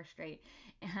 7 hours straight.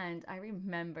 And I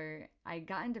remember I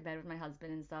got into bed with my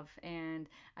husband and stuff, and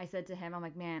I said to him, I'm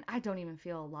like, man, I don't even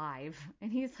feel alive.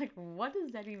 And he's like, what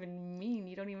does that even mean?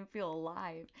 You don't even feel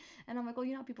alive? And I'm like,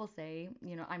 well, how people say,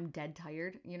 I'm dead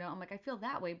tired. I'm like, I feel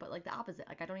that way, but like the opposite,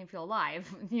 like I don't even feel alive.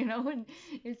 And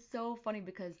it's so funny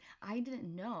because I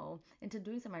didn't know until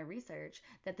doing some of my research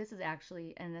that this is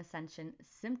actually an ascension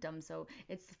symptom. So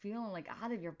it's feeling like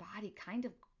out of your body, kind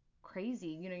of crazy,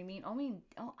 you know what I mean? I mean,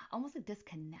 almost like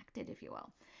disconnected, if you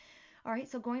will. All right,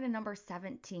 so going to number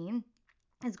 17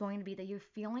 is going to be that you're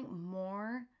feeling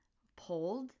more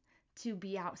pulled to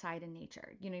be outside in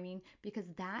nature. You know what I mean? Because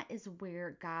that is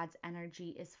where God's energy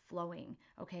is flowing.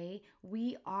 Okay.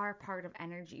 We are part of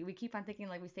energy. We keep on thinking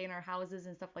like we stay in our houses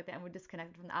and stuff like that and we're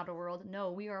disconnected from the outer world. No,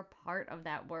 we are part of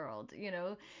that world.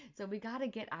 So we got to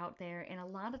get out there. And a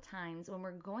lot of times when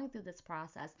we're going through this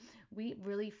process, we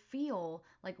really feel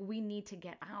like we need to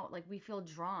get out. Like we feel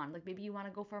drawn. Like maybe you want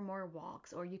to go for more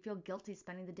walks, or you feel guilty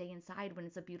spending the day inside when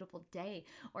it's a beautiful day.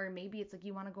 Or maybe it's like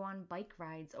you want to go on bike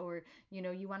rides, or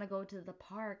you want to go to the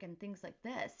park and things like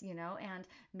this. And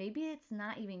maybe it's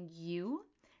not even you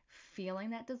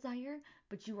feeling that desire,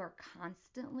 but you are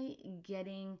constantly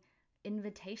getting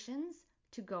invitations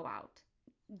to go out.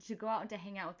 to go out and to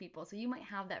hang out with people. So you might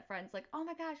have that friends like, oh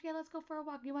my gosh, yeah, let's go for a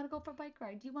walk. You want to go for a bike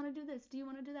ride? Do you want to do this? Do you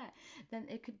want to do that? Then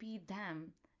it could be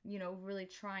them, really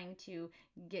trying to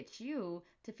get you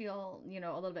to feel,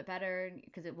 a little bit better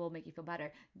because it will make you feel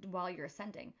better while you're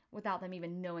ascending without them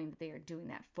even knowing that they are doing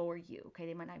that for you. Okay.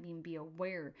 They might not even be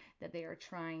aware that they are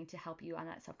trying to help you on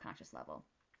that subconscious level.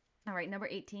 All right, number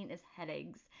 18 is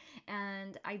headaches.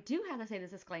 And I do have to say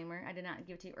this disclaimer. I did not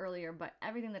give it to you earlier, but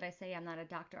everything that I say, I'm not a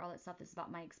doctor. All that stuff is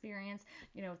about my experience,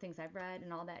 things I've read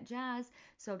and all that jazz.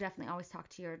 So definitely always talk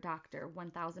to your doctor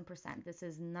 1000%. This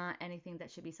is not anything that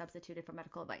should be substituted for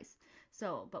medical advice.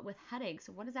 So, but with headaches,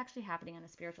 what is actually happening in a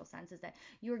spiritual sense is that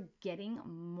you're getting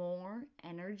more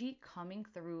energy coming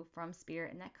through from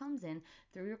spirit, and that comes in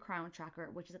through your crown chakra,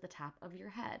 which is at the top of your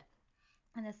head.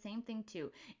 And the same thing too,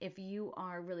 if you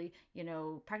are really,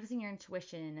 practicing your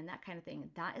intuition and that kind of thing,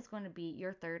 that is going to be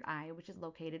your third eye, which is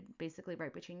located basically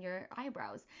right between your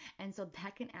eyebrows. And so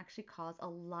that can actually cause a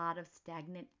lot of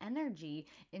stagnant energy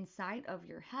inside of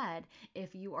your head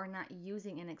if you are not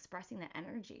using and expressing that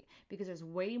energy, because there's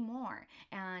way more.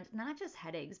 And not just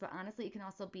headaches, but honestly, it can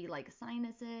also be like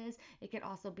sinuses. It could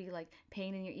also be like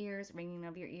pain in your ears, ringing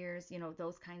of your ears,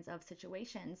 those kinds of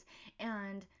situations.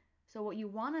 And so what you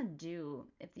want to do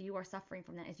if you are suffering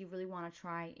from that is you really want to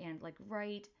try and like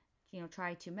write,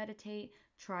 try to meditate,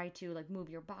 try to like move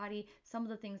your body. Some of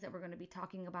the things that we're going to be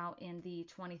talking about in the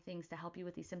 20 things to help you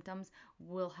with these symptoms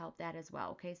will help that as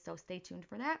well. Okay, so stay tuned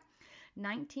for that.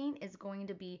 19 is going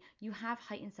to be you have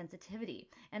heightened sensitivity.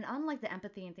 And unlike the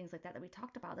empathy and things like that we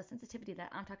talked about, the sensitivity that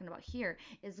I'm talking about here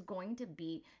is going to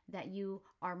be that you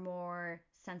are more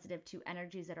sensitive to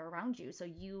energies that are around you. So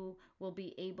you will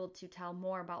be able to tell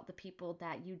more about the people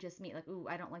that you just meet, like, ooh,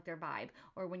 I don't like their vibe.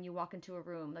 Or when you walk into a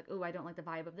room, like, ooh, I don't like the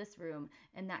vibe of this room,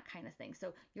 and that kind of thing.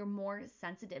 So you're more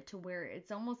sensitive to where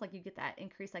it's almost like you get that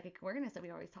increased psychic awareness that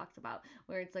we always talked about,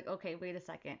 where it's like, okay, wait a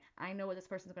second, I know what this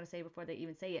person's going to say before they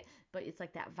even say it, but it's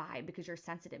like that vibe because you're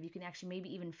sensitive. You can actually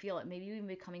maybe even feel it, maybe even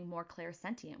becoming more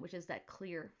clairsentient, which is that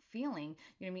clear feeling,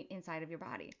 you know what I mean, inside of your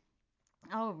body.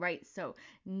 All right, so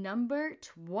number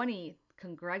 20.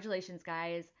 Congratulations,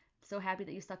 guys. So happy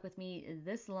that you stuck with me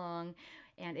this long.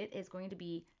 And it is going to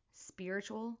be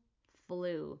spiritual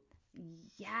flu.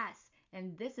 Yes.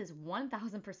 And this is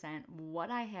 1000% what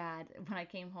I had when I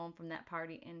came home from that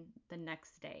party, and the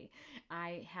next day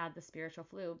I had the spiritual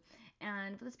flu.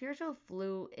 And what the spiritual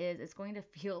flu is, it's going to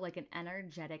feel like an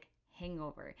energetic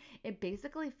hangover. It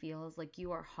basically feels like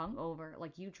you are hungover,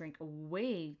 like you drink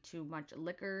way too much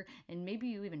liquor, and maybe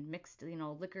you even mixed,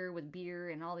 liquor with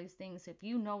beer and all these things. If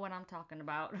you know what I'm talking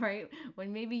about, right?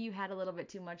 When maybe you had a little bit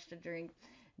too much to drink,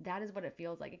 that is what it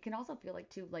feels like. It can also feel like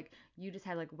too, like you just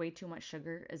had like way too much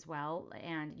sugar as well,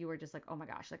 and you were just like, oh my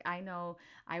gosh, like I know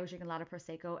I was drinking a lot of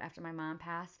prosecco after my mom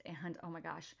passed, and oh my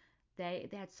gosh, they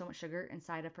had so much sugar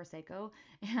inside of prosecco,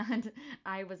 and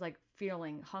I was like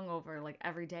feeling hungover like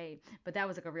every day, but that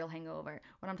was like a real hangover.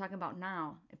 What I'm talking about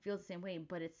now, it feels the same way,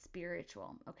 but it's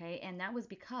spiritual, okay? And that was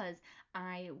because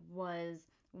I was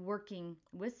working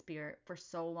with spirit for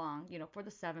so long, for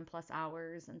the 7+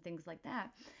 hours and things like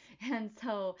that. And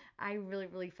so I really,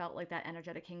 really felt like that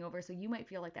energetic hangover. So you might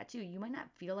feel like that too. You might not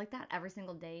feel like that every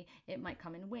single day. It might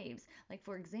come in waves. Like,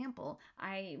 for example,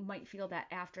 I might feel that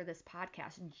after this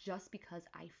podcast just because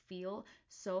I feel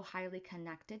so highly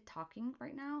connected talking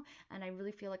right now. And I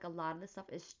really feel like a lot of this stuff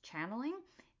is channeling.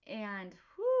 And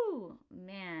whoo,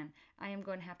 man, I am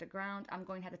going to have to ground. I'm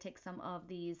going to have to take some of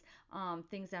these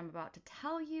things that I'm about to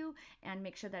tell you and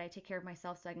make sure that I take care of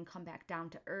myself so I can come back down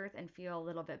to earth and feel a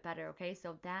little bit better. Okay,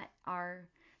 so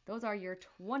those are your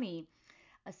 20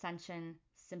 ascension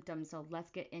symptoms. So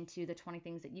let's get into the 20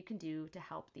 things that you can do to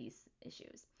help these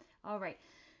issues. All right,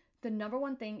 the number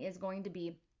one thing is going to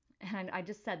be, and I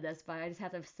just said this, but I just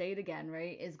have to say it again,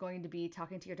 right? Is going to be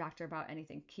talking to your doctor about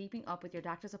anything, keeping up with your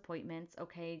doctor's appointments,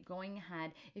 okay? Going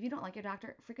ahead. If you don't like your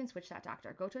doctor, freaking switch that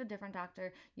doctor. Go to a different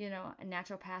doctor, a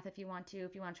naturopath if you want to.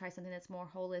 If you want to try something that's more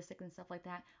holistic and stuff like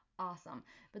that, awesome.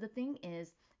 But the thing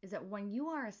is that when you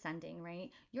are ascending, right,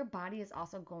 your body is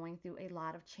also going through a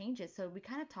lot of changes. So we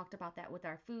kind of talked about that with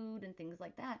our food and things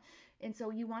like that. And so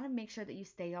you want to make sure that you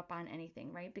stay up on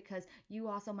anything, right? Because you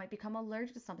also might become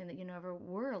allergic to something that you never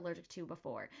were allergic to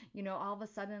before. All of a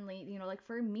sudden, like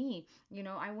for me,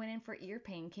 I went in for ear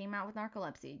pain, came out with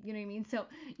narcolepsy. You know what I mean? So,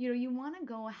 you want to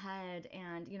go ahead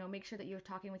and, make sure that you're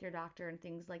talking with your doctor and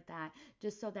things like that,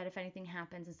 just so that if anything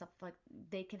happens and stuff like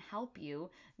they can help you,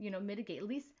 mitigate, at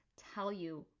least tell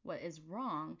you what is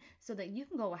wrong so that you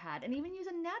can go ahead and even use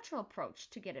a natural approach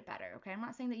to get it better. Okay, I'm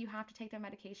not saying that you have to take their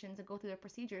medications and go through their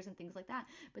procedures and things like that,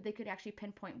 but they could actually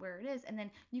pinpoint where it is, and then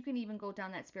you can even go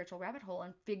down that spiritual rabbit hole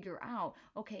and figure out,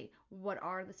 okay, what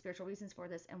are the spiritual reasons for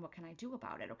this and what can I do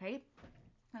about it? Okay.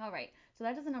 All right, so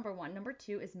that is the number one. Number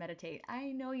two is meditate.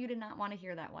 I know you did not want to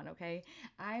hear that one, okay?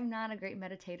 I'm not a great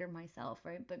meditator myself,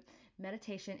 right? But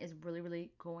meditation is really,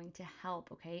 really going to help,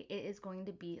 okay? It is going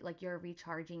to be like your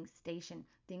recharging station.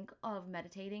 Think of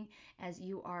meditating as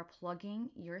you are plugging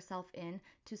yourself in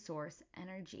to source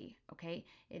energy, okay?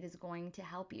 It is going to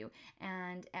help you.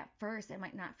 And at first, it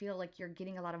might not feel like you're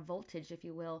getting a lot of voltage, if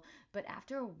you will, but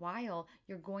after a while,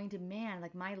 you're going to, man,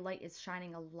 like my light is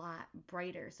shining a lot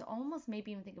brighter. So almost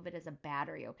maybe even think of it as a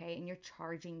battery, okay? And you're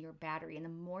charging your battery. And the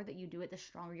more that you do it, the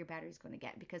stronger your battery is going to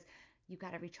get because you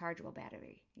got a rechargeable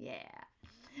battery. Yeah.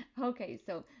 Okay,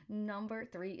 so number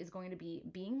three is going to be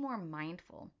being more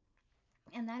mindful.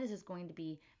 And that is just going to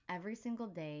be every single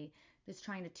day, just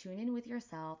trying to tune in with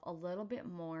yourself a little bit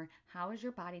more. How is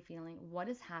your body feeling? What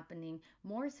is happening?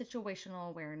 More situational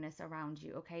awareness around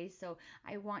you. Okay. So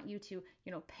I want you to,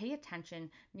 pay attention,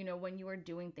 when you are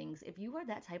doing things. If you are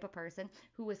that type of person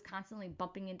who is constantly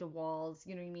bumping into walls,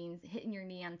 you know what I mean? Hitting your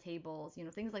knee on tables,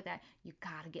 things like that, you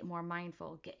got to get more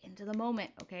mindful, get into the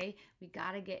moment. Okay. We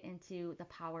got to get into the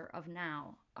power of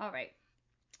now. All right.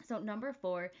 So number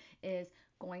four is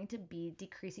going to be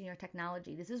decreasing your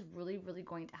technology. This is really, really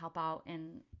going to help out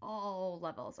in all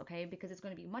levels, okay? Because it's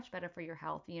going to be much better for your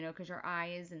health, because your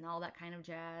eyes and all that kind of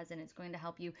jazz, and it's going to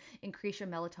help you increase your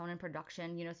melatonin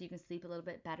production, so you can sleep a little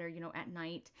bit better, at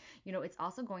night. It's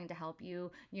also going to help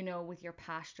you, with your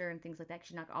posture and things like that,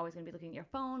 because you're not always going to be looking at your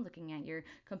phone, looking at your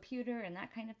computer and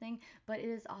that kind of thing. But it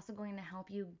is also going to help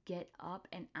you get up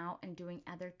and out and doing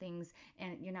other things,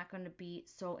 and you're not going to be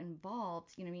so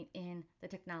involved, in the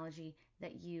technology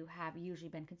that you have usually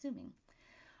been consuming.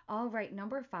 All right,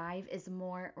 number five is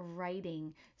more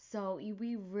writing. So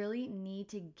we really need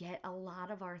to get a lot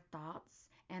of our thoughts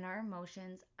and our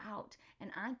emotions out.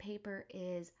 And on paper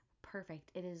is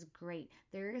perfect. It is great.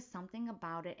 There is something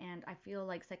about it, and I feel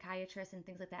like psychiatrists and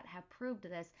things like that have proved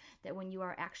this, that when you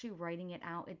are actually writing it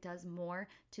out, it does more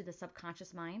to the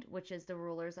subconscious mind, which is the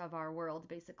rulers of our world,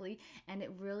 basically, and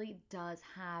it really does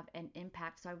have an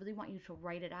impact. So I really want you to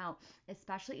write it out,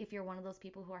 especially if you're one of those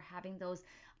people who are having those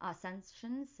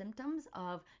Ascension symptoms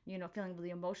of, feeling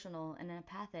really emotional and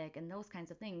empathic and those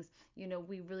kinds of things.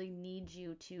 We really need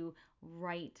you to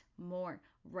write more.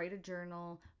 Write a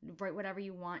journal, write whatever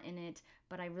you want in it,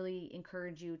 but I really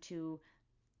encourage you to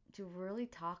really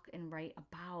talk and write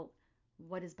about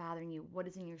what is bothering you, what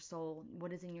is in your soul,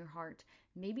 what is in your heart.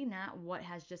 Maybe not what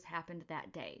has just happened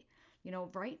that day.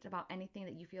 Write about anything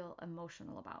that you feel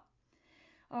emotional about.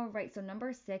 All right, so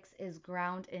number six is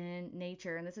ground in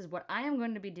nature. And this is what I am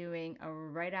going to be doing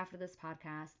right after this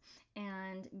podcast.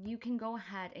 And you can go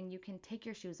ahead and you can take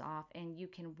your shoes off and you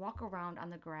can walk around on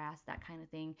the grass, that kind of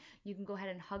thing. You can go ahead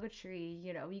and hug a tree,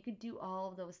 you could do all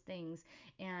of those things.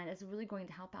 And it's really going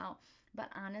to help out. But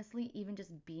honestly, even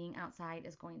just being outside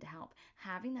is going to help.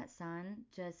 Having that sun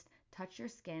just touch your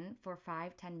skin for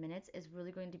 5-10 minutes is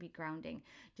really going to be grounding.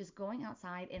 Just going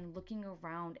outside and looking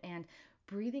around and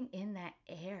breathing in that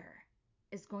air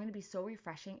is going to be so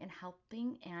refreshing and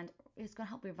helping, and it's going to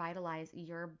help revitalize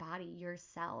your body, your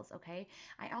cells. Okay.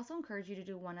 I also encourage you to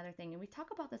do one other thing, and we talk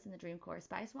about this in the dream course,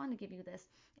 but I just want to give you this,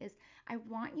 is I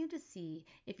want you to see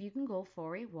if you can go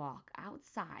for a walk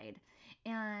outside,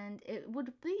 and it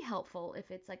would be helpful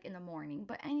if it's like in the morning,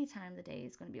 but any time of the day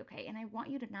is going to be okay. And I want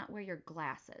you to not wear your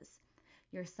glasses,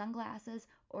 your sunglasses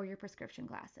or your prescription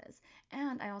glasses,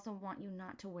 and I also want you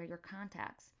not to wear your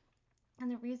contacts. And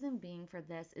the reason being for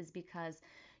this is because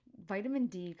vitamin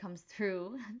D comes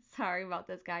through. Sorry about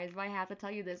this, guys, but I have to tell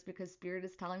you this because Spirit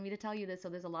is telling me to tell you this. So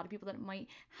there's a lot of people that might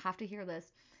have to hear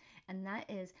this. And that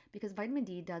is because vitamin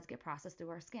D does get processed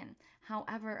through our skin.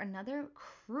 However, another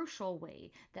crucial way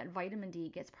that vitamin D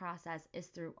gets processed is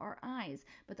through our eyes.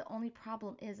 But the only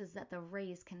problem is that the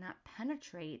rays cannot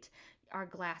penetrate our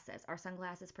glasses, our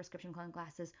sunglasses, prescription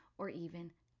glasses, or even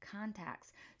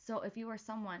contacts. So if you are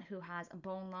someone who has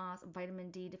bone loss, vitamin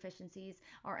D deficiencies,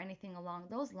 or anything along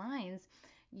those lines,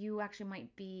 you actually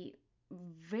might be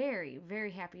very, very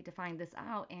happy to find this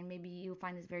out, and maybe you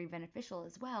find this very beneficial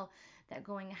as well, that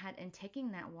going ahead and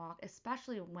taking that walk,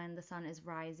 especially when the sun is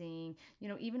rising,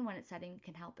 even when it's setting,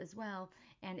 can help as well,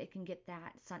 and it can get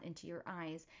that sun into your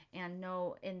eyes. And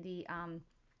no, in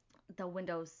the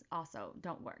windows also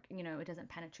don't work, it doesn't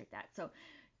penetrate that. So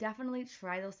definitely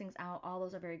try those things out. All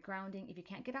those are very grounding. If you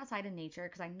can't get outside in nature,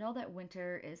 because I know that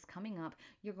winter is coming up,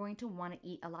 you're going to want to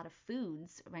eat a lot of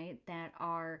foods, right, that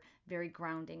are very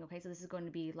grounding. Okay, so this is going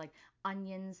to be like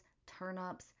onions,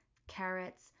 turnips,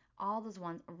 carrots, all those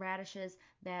ones, radishes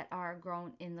that are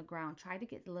grown in the ground. Try to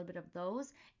get a little bit of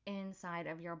those inside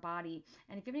of your body.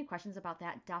 And if you have any questions about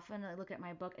that, definitely look at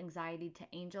my book, Anxiety to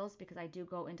Angels, because I do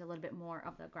go into a little bit more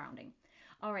of the grounding.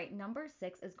 All right, number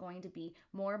 6 is going to be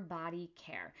more body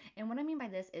care. And what I mean by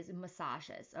this is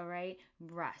massages, all right?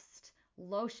 Rest,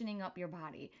 lotioning up your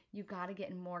body. You got to get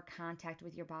in more contact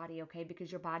with your body, okay? Because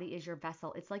your body is your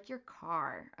vessel. It's like your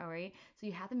car, all right? So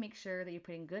you have to make sure that you're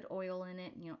putting good oil in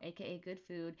it, aka good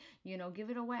food, give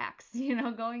it a wax,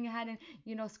 going ahead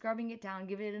and, scrubbing it down,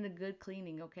 give it in a good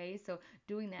cleaning, okay? So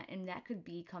doing that, and that could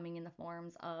be coming in the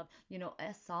forms of,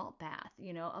 a salt bath,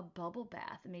 a bubble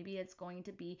bath. Maybe it's going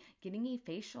to be getting a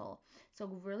facial. So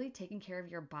really taking care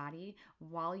of your body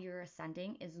while you're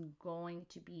ascending is going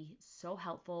to be so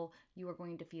helpful. You are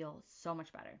going to feel so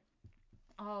much better.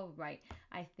 All right.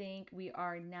 I think we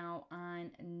are now on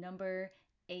number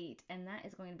 8, and that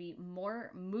is going to be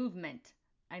more movement.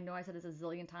 I know I said this a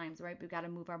zillion times, right? We've got to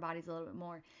move our bodies a little bit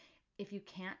more. If you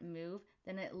can't move,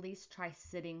 then at least try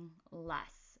sitting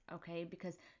less, okay?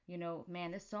 Because,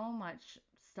 man, there's so much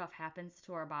stuff happens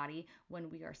to our body when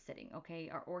we are sitting, okay?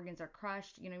 Our organs are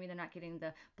crushed, you know what I mean? They're not getting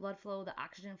the blood flow, the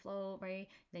oxygen flow, right?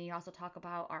 Then you also talk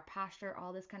about our posture,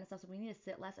 all this kind of stuff. So we need to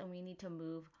sit less and we need to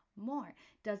move more.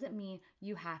 Doesn't mean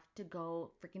you have to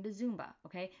go freaking to Zumba,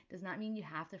 okay? Does not mean you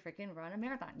have to freaking run a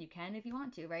marathon. You can if you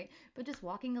want to, right? But just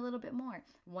walking a little bit more,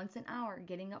 once an hour,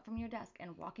 getting up from your desk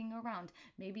and walking around.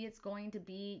 Maybe it's going to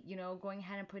be, going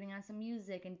ahead and putting on some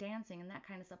music and dancing and that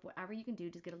kind of stuff. Whatever you can do,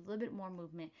 just get a little bit more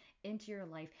movement into your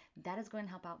life. That is going to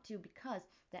help out too, because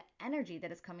the energy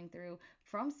that is coming through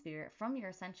from spirit, from your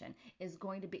ascension, is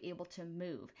going to be able to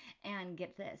move. And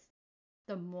get this,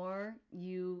 the more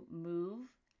you move,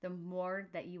 the more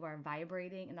that you are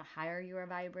vibrating, and the higher you are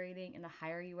vibrating, and the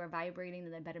higher you are vibrating,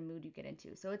 then the better mood you get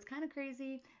into. So it's kind of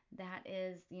crazy. That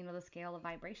is, the scale of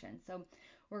vibration. So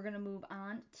we're going to move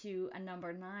on to a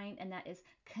number 9, and that is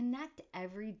connect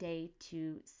every day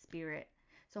to spirit.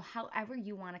 So, however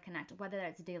you want to connect, whether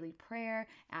that's daily prayer,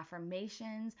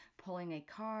 affirmations, pulling a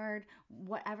card,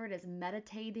 whatever it is,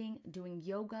 meditating, doing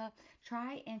yoga,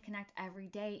 try and connect every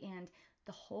day. And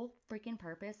the whole freaking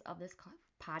purpose of this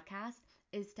podcast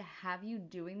is to have you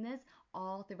doing this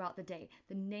all throughout the day.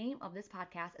 The name of this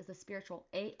podcast is The Spiritual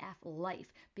AF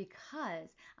Life, because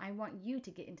I want you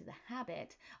to get into the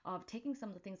habit of taking some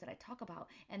of the things that I talk about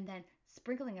and then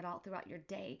sprinkling it all throughout your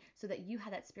day, so that you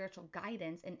have that spiritual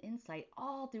guidance and insight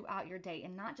all throughout your day,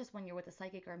 and not just when you're with a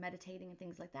psychic or meditating and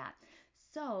things like that.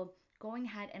 So going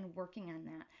ahead and working on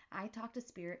that. I talk to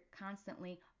spirit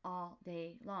constantly all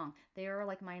day long. They are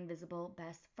like my invisible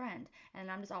best friend. And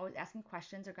I'm just always asking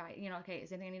questions or guide, okay, is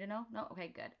there anything I need to know? No?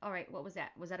 Okay, good. All right, what was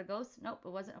that? Was that a ghost? Nope,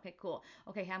 it wasn't. Okay, cool.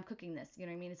 Okay, hey, I'm cooking this. You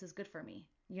know what I mean? This is good for me.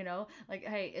 Like,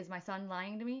 hey, is my son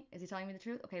lying to me? Is he telling me the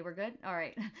truth? Okay, we're good. All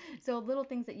right. So little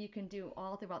things that you can do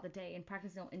all throughout the day, and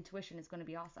practicing intuition is going to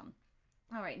be awesome.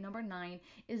 All right, number 9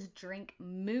 is drink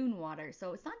moon water.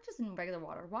 So it's not just in regular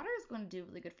water. Water is going to do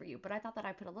really good for you, but I thought that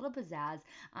I put a little pizzazz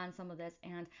on some of this,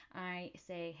 and I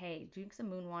say, hey, drink some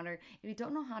moon water. If you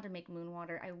don't know how to make moon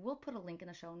water, I will put a link in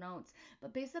the show notes.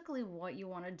 But basically, what you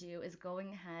want to do is going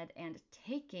ahead and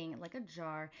taking like a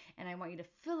jar, and I want you to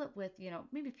fill it with,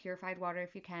 maybe purified water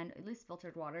if you can, at least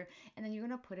filtered water, and then you're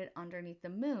going to put it underneath the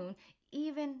moon,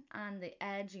 even on the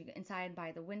edge, inside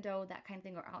by the window, that kind of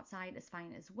thing, or outside is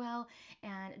fine as well.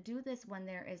 And do this when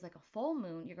there is like a full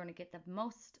moon. You're going to get the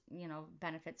most,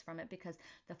 benefits from it, because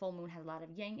the full moon has a lot of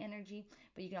yang energy,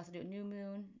 but you can also do a new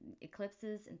moon,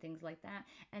 eclipses, and things like that.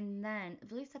 And then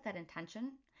really set that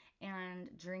intention and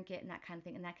drink it and that kind of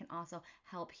thing. And that can also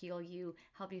help heal you,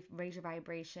 help you raise your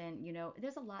vibration.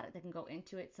 There's a lot that can go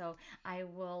into it. So I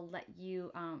will let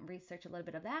you research a little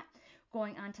bit of that.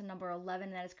 Going on to number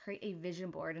 11, that is create a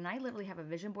vision board. And I literally have a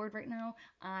vision board right now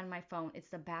on my phone. It's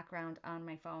the background on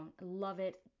my phone. Love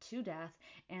it to death.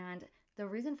 And the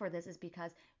reason for this is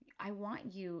because I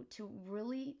want you to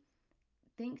really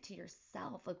think to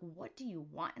yourself, like, what do you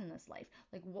want in this life?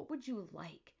 Like, what would you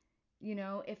like?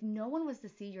 If no one was to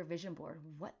see your vision board,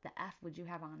 what the F would you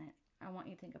have on it? I want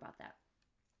you to think about that.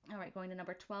 All right, going to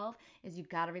number 12 is you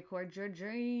gotta record your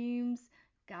dreams.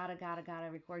 Gotta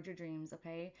record your dreams,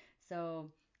 okay?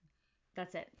 So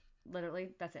that's it. Literally,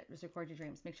 that's it. Just record your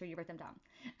dreams. Make sure you write them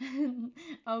down.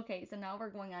 Okay, so now we're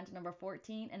going on to number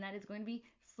 14, and that is going to be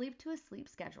sleep to a sleep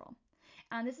schedule.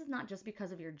 And this is not just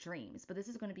because of your dreams, but this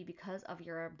is going to be because of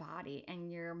your body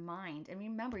and your mind. And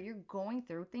remember, you're going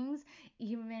through things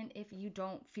even if you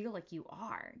don't feel like you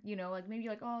are. Like maybe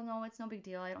you're like, oh no, it's no big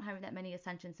deal. I don't have that many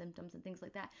ascension symptoms and things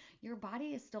like that. Your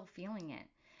body is still feeling it.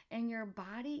 And your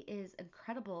body is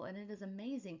incredible and it is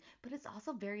amazing, but it's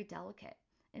also very delicate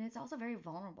and it's also very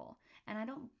vulnerable. And I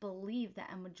don't believe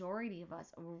that a majority of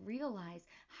us realize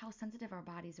how sensitive our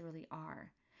bodies really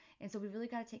are. And so we really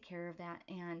got to take care of that.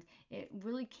 And it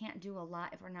really can't do a lot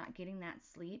if we're not getting that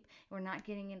sleep, we're not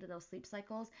getting into those sleep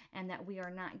cycles, and that we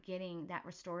are not getting that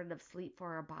restorative sleep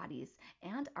for our bodies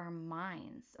and our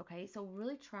minds. Okay, so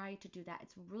really try to do that.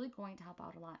 It's really going to help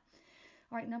out a lot.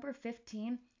 All right, number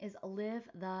 15 is live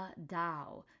the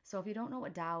Tao. So if you don't know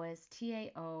what Tao is,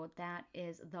 Tao, that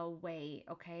is the way,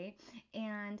 okay?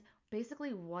 And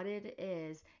basically what it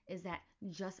is that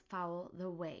just follow the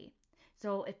way.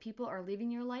 So if people are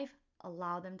leaving your life,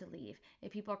 allow them to leave.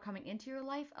 If people are coming into your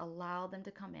life, allow them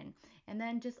to come in. And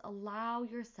then just allow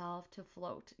yourself to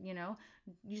float, You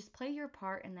just play your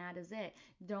part and that is it.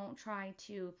 Don't try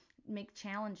to make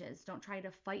challenges. Don't try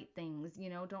to fight things,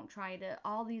 don't try to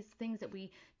all these things that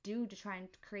we do to try and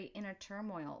create inner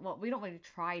turmoil. Well, we don't really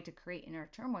try to create inner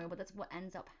turmoil, but that's what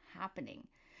ends up happening.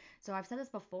 So I've said this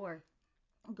before,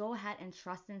 go ahead and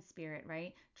trust in spirit,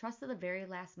 right? Trust to the very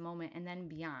last moment and then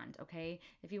beyond, okay?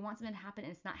 If you want something to happen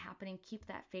and it's not happening, keep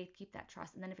that faith, keep that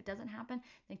trust. And then if it doesn't happen,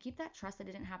 then keep that trust that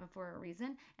it didn't happen for a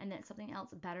reason and that something else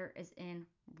better is in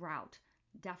route.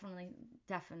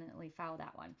 Definitely follow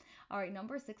that one. All right,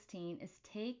 number 16 is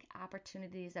take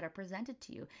opportunities that are presented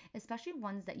to you, especially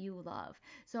ones that you love.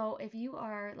 So if you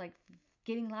are like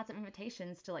getting lots of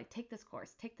invitations to like take this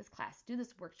course, take this class, do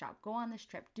this workshop, go on this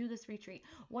trip, do this retreat,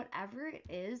 whatever it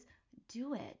is,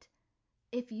 do it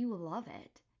if you love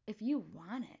it, if you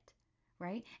want it,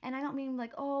 right? And I don't mean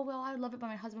like, oh, well, I would love it, but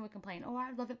my husband would complain. Oh, I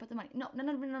would love it, but the money. No, no,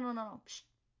 no, no, no, no, no, no. Shh,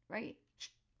 right? Shh,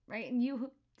 right? And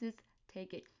you just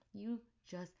take it. You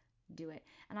just do it.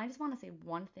 And I just want to say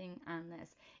one thing on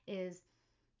this is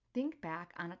think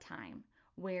back on a time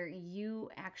where you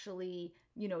actually,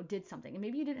 did something and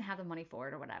maybe you didn't have the money for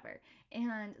it or whatever.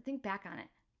 And think back on it.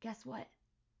 Guess what?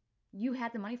 You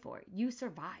had the money for it. You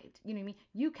survived. You know what I mean?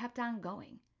 You kept on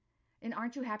going. And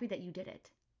aren't you happy that you did it?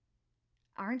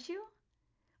 Aren't you?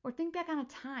 Or think back on a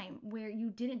time where you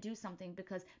didn't do something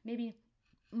because maybe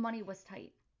money was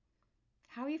tight.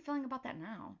 How are you feeling about that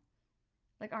now?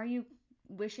 Like, are you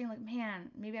wishing, like, man,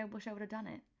 maybe I wish I would have done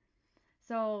it?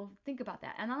 So think about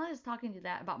that. And I'm not just talking to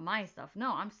that about my stuff.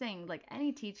 No, I'm saying like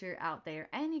any teacher out there,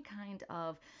 any kind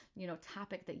of,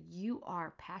 topic that you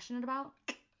are passionate about,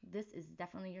 this is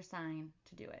definitely your sign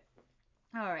to do it.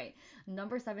 All right.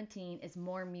 Number 17 is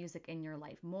more music in your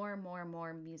life. More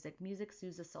music. Music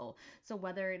soothes the soul. So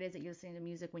whether it is that you're listening to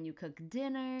music when you cook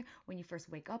dinner, when you first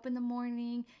wake up in the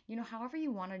morning, however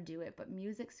you want to do it, but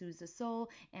music soothes the soul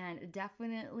and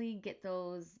definitely get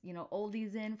those,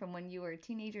 oldies in from when you were a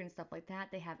teenager and stuff like that.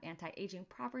 They have anti-aging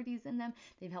properties in them.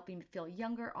 They help you feel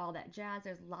younger, all that jazz.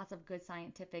 There's lots of good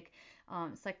scientific,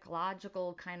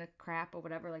 psychological kind of crap or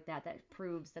whatever like that that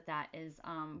proves that that is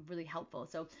really helpful.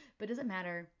 So but it doesn't matter.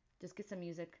 Just get some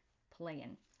music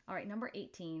playing. All right, number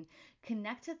 18,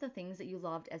 connect to the things that you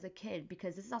loved as a kid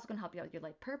because this is also going to help you out with your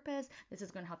life purpose. This is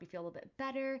going to help you feel a little bit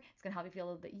better. It's going to help you feel a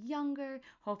little bit younger,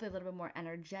 hopefully a little bit more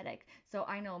energetic. So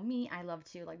I know me, I love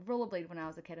to like rollerblade when I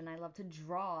was a kid and I love to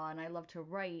draw and I love to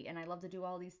write and I love to do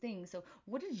all these things. So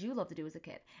what did you love to do as a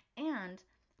kid? And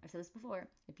I've said this before.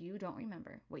 If you don't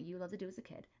remember what you loved to do as a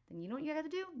kid, then you know what you got to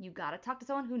do? You got to talk to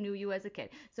someone who knew you as a kid.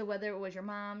 So whether it was your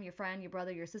mom, your friend, your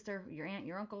brother, your sister, your aunt,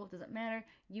 your uncle, it doesn't matter.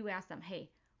 You ask them,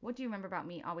 hey, what do you remember about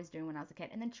me always doing when I was a kid?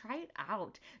 And then try it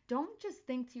out. Don't just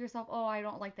think to yourself, oh, I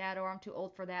don't like that or I'm too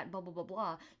old for that, blah, blah, blah,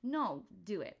 blah. No,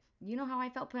 do it. You know how I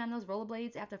felt playing on those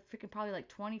rollerblades after freaking probably like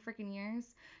 20 freaking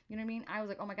years? You know what I mean? I was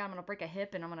like, oh my God, I'm going to break a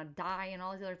hip and I'm going to die and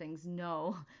all these other things.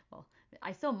 No. Well,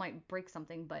 I still might break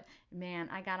something, but man,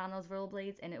 I got on those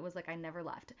rollerblades and it was like I never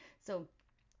left. So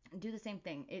do the same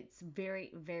thing. It's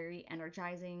very, very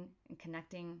energizing and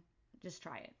connecting. Just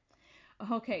try it.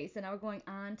 Okay, so now we're going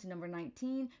on to number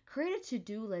 19. Create a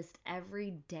to-do list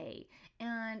every day.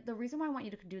 And the reason why I want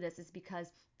you to do this is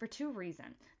because for two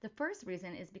reasons. The first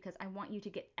reason is because I want you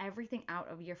to get everything out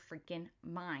of your freaking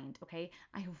mind, okay?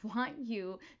 I want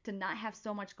you to not have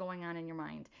so much going on in your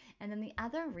mind. And then the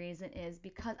other reason is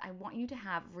because I want you to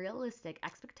have realistic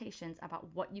expectations about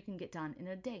what you can get done in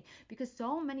a day. Because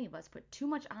so many of us put too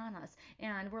much on us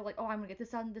and we're like, oh, I'm gonna get this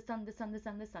done, this done, this done, this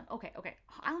done, this done. Okay.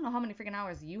 I don't know how many freaking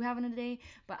hours you have in a day,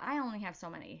 but I only have so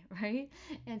many, right?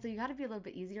 And so you got to be a little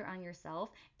bit easier on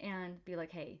yourself and be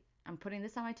like, hey, I'm putting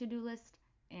this on my to-do list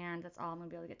and that's all I'm going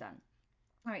to be able to get done.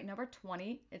 All right, number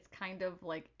 20, it's kind of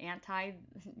like anti,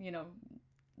 you know,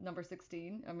 number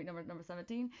 16, I mean number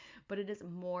 17, but it is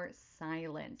more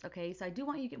silence, okay? So I do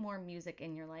want you to get more music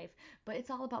in your life, but it's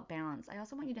all about balance. I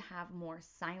also want you to have more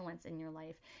silence in your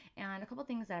life. And a couple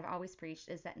things that I've always preached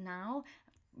is that now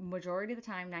majority of the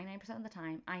time, 99% of the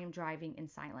time, I am driving in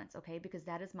silence, okay? Because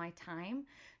that is my time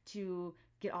to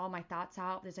get all my thoughts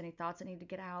out. If there's any thoughts that need to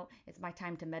get out, it's my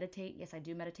time to meditate. Yes, I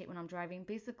do meditate when I'm driving.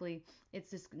 Basically,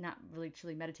 it's just not really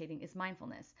truly meditating, it's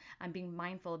mindfulness. I'm being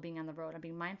mindful of being on the road. I'm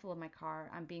being mindful of my car.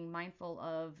 I'm being mindful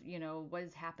of, what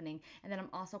is happening. And then I'm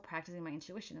also practicing my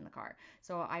intuition in the car.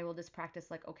 So I will just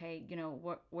practice like, okay,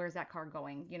 where's that car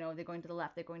going? They're going to the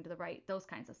left, they're going to the right, those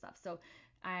kinds of stuff. So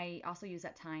I also use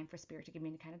that time for spirit to give me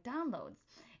any kind of downloads.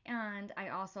 And I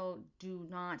also do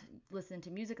not listen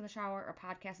to music in the shower or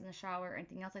podcasts in the shower or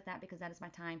anything else like that, because that is my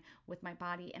time with my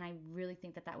body. And I really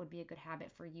think that that would be a good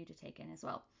habit for you to take in as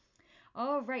well.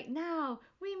 All right, now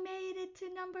we made it to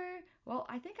well,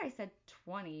 I think I said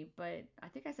 20, but I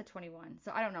think I said 21.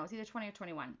 So I don't know. It's either 20 or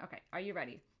 21. Okay, are you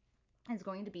ready? It's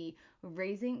going to be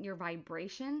raising your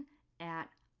vibration at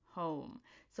home.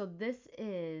 So this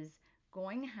is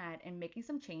going ahead and making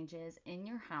some changes in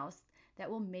your house that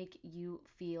will make you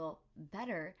feel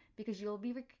better, because you'll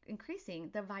be increasing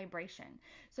the vibration.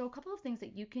 So a couple of things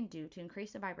that you can do to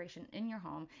increase the vibration in your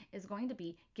home is going to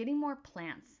be getting more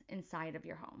plants inside of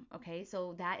your home. Okay,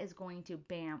 so that is going to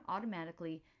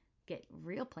automatically get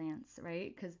real plants,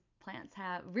 right? Because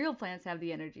real plants have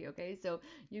the energy. Okay, so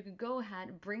you can go ahead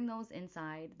and bring those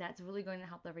inside. That's really going to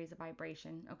help to raise the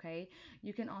vibration. Okay,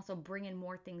 you can also bring in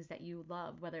more things that you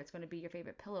love, whether it's going to be your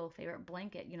favorite pillow, favorite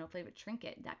blanket, favorite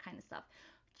trinket, that kind of stuff.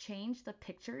 Change the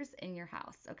pictures in your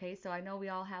house. Okay, so I know we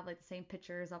all have like the same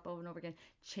pictures up over and over again.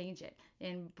 Change it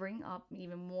and bring up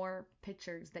even more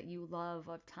pictures that you love,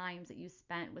 of times that you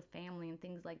spent with family and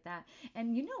things like that.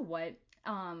 And you know what,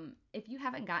 if you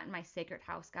haven't gotten my Sacred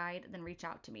House Guide, then reach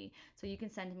out to me. So you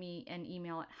can send me an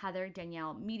email at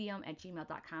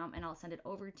heatherdaniellemedium@gmail.com, and I'll send it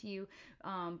over to you.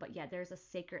 But yeah, there's a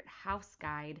Sacred House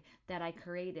Guide that I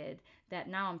created that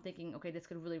now I'm thinking, okay, this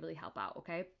could really, really help out,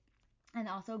 okay? And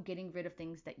also getting rid of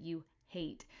things that you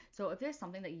hate. So if there's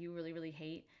something that you really, really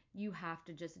hate, you have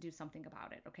to just do something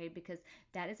about it, okay? Because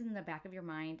that is in the back of your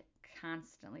mind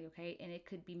constantly, okay? And it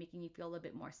could be making you feel a little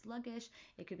bit more sluggish.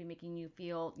 It could be making you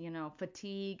feel,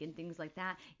 fatigue and things like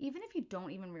that. Even if you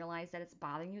don't even realize that it's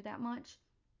bothering you that much,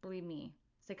 believe me,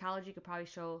 psychology could probably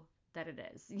show that it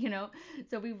is,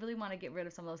 So we really want to get rid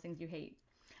of some of those things you hate.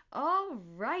 All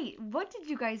right. What did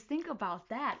you guys think about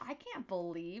that? I can't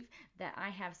believe that I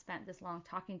have spent this long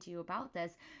talking to you about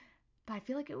this, but I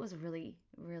feel like it was really,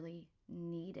 really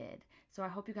needed. So I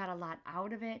hope you got a lot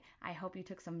out of it. I hope you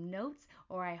took some notes,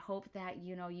 or I hope that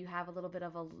you have a little bit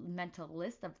of a mental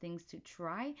list of things to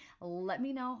try. Let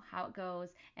me know how it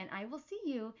goes, and I will see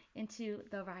you into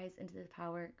the Rise into the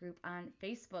Power group on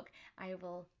Facebook. I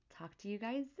will talk to you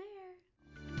guys there.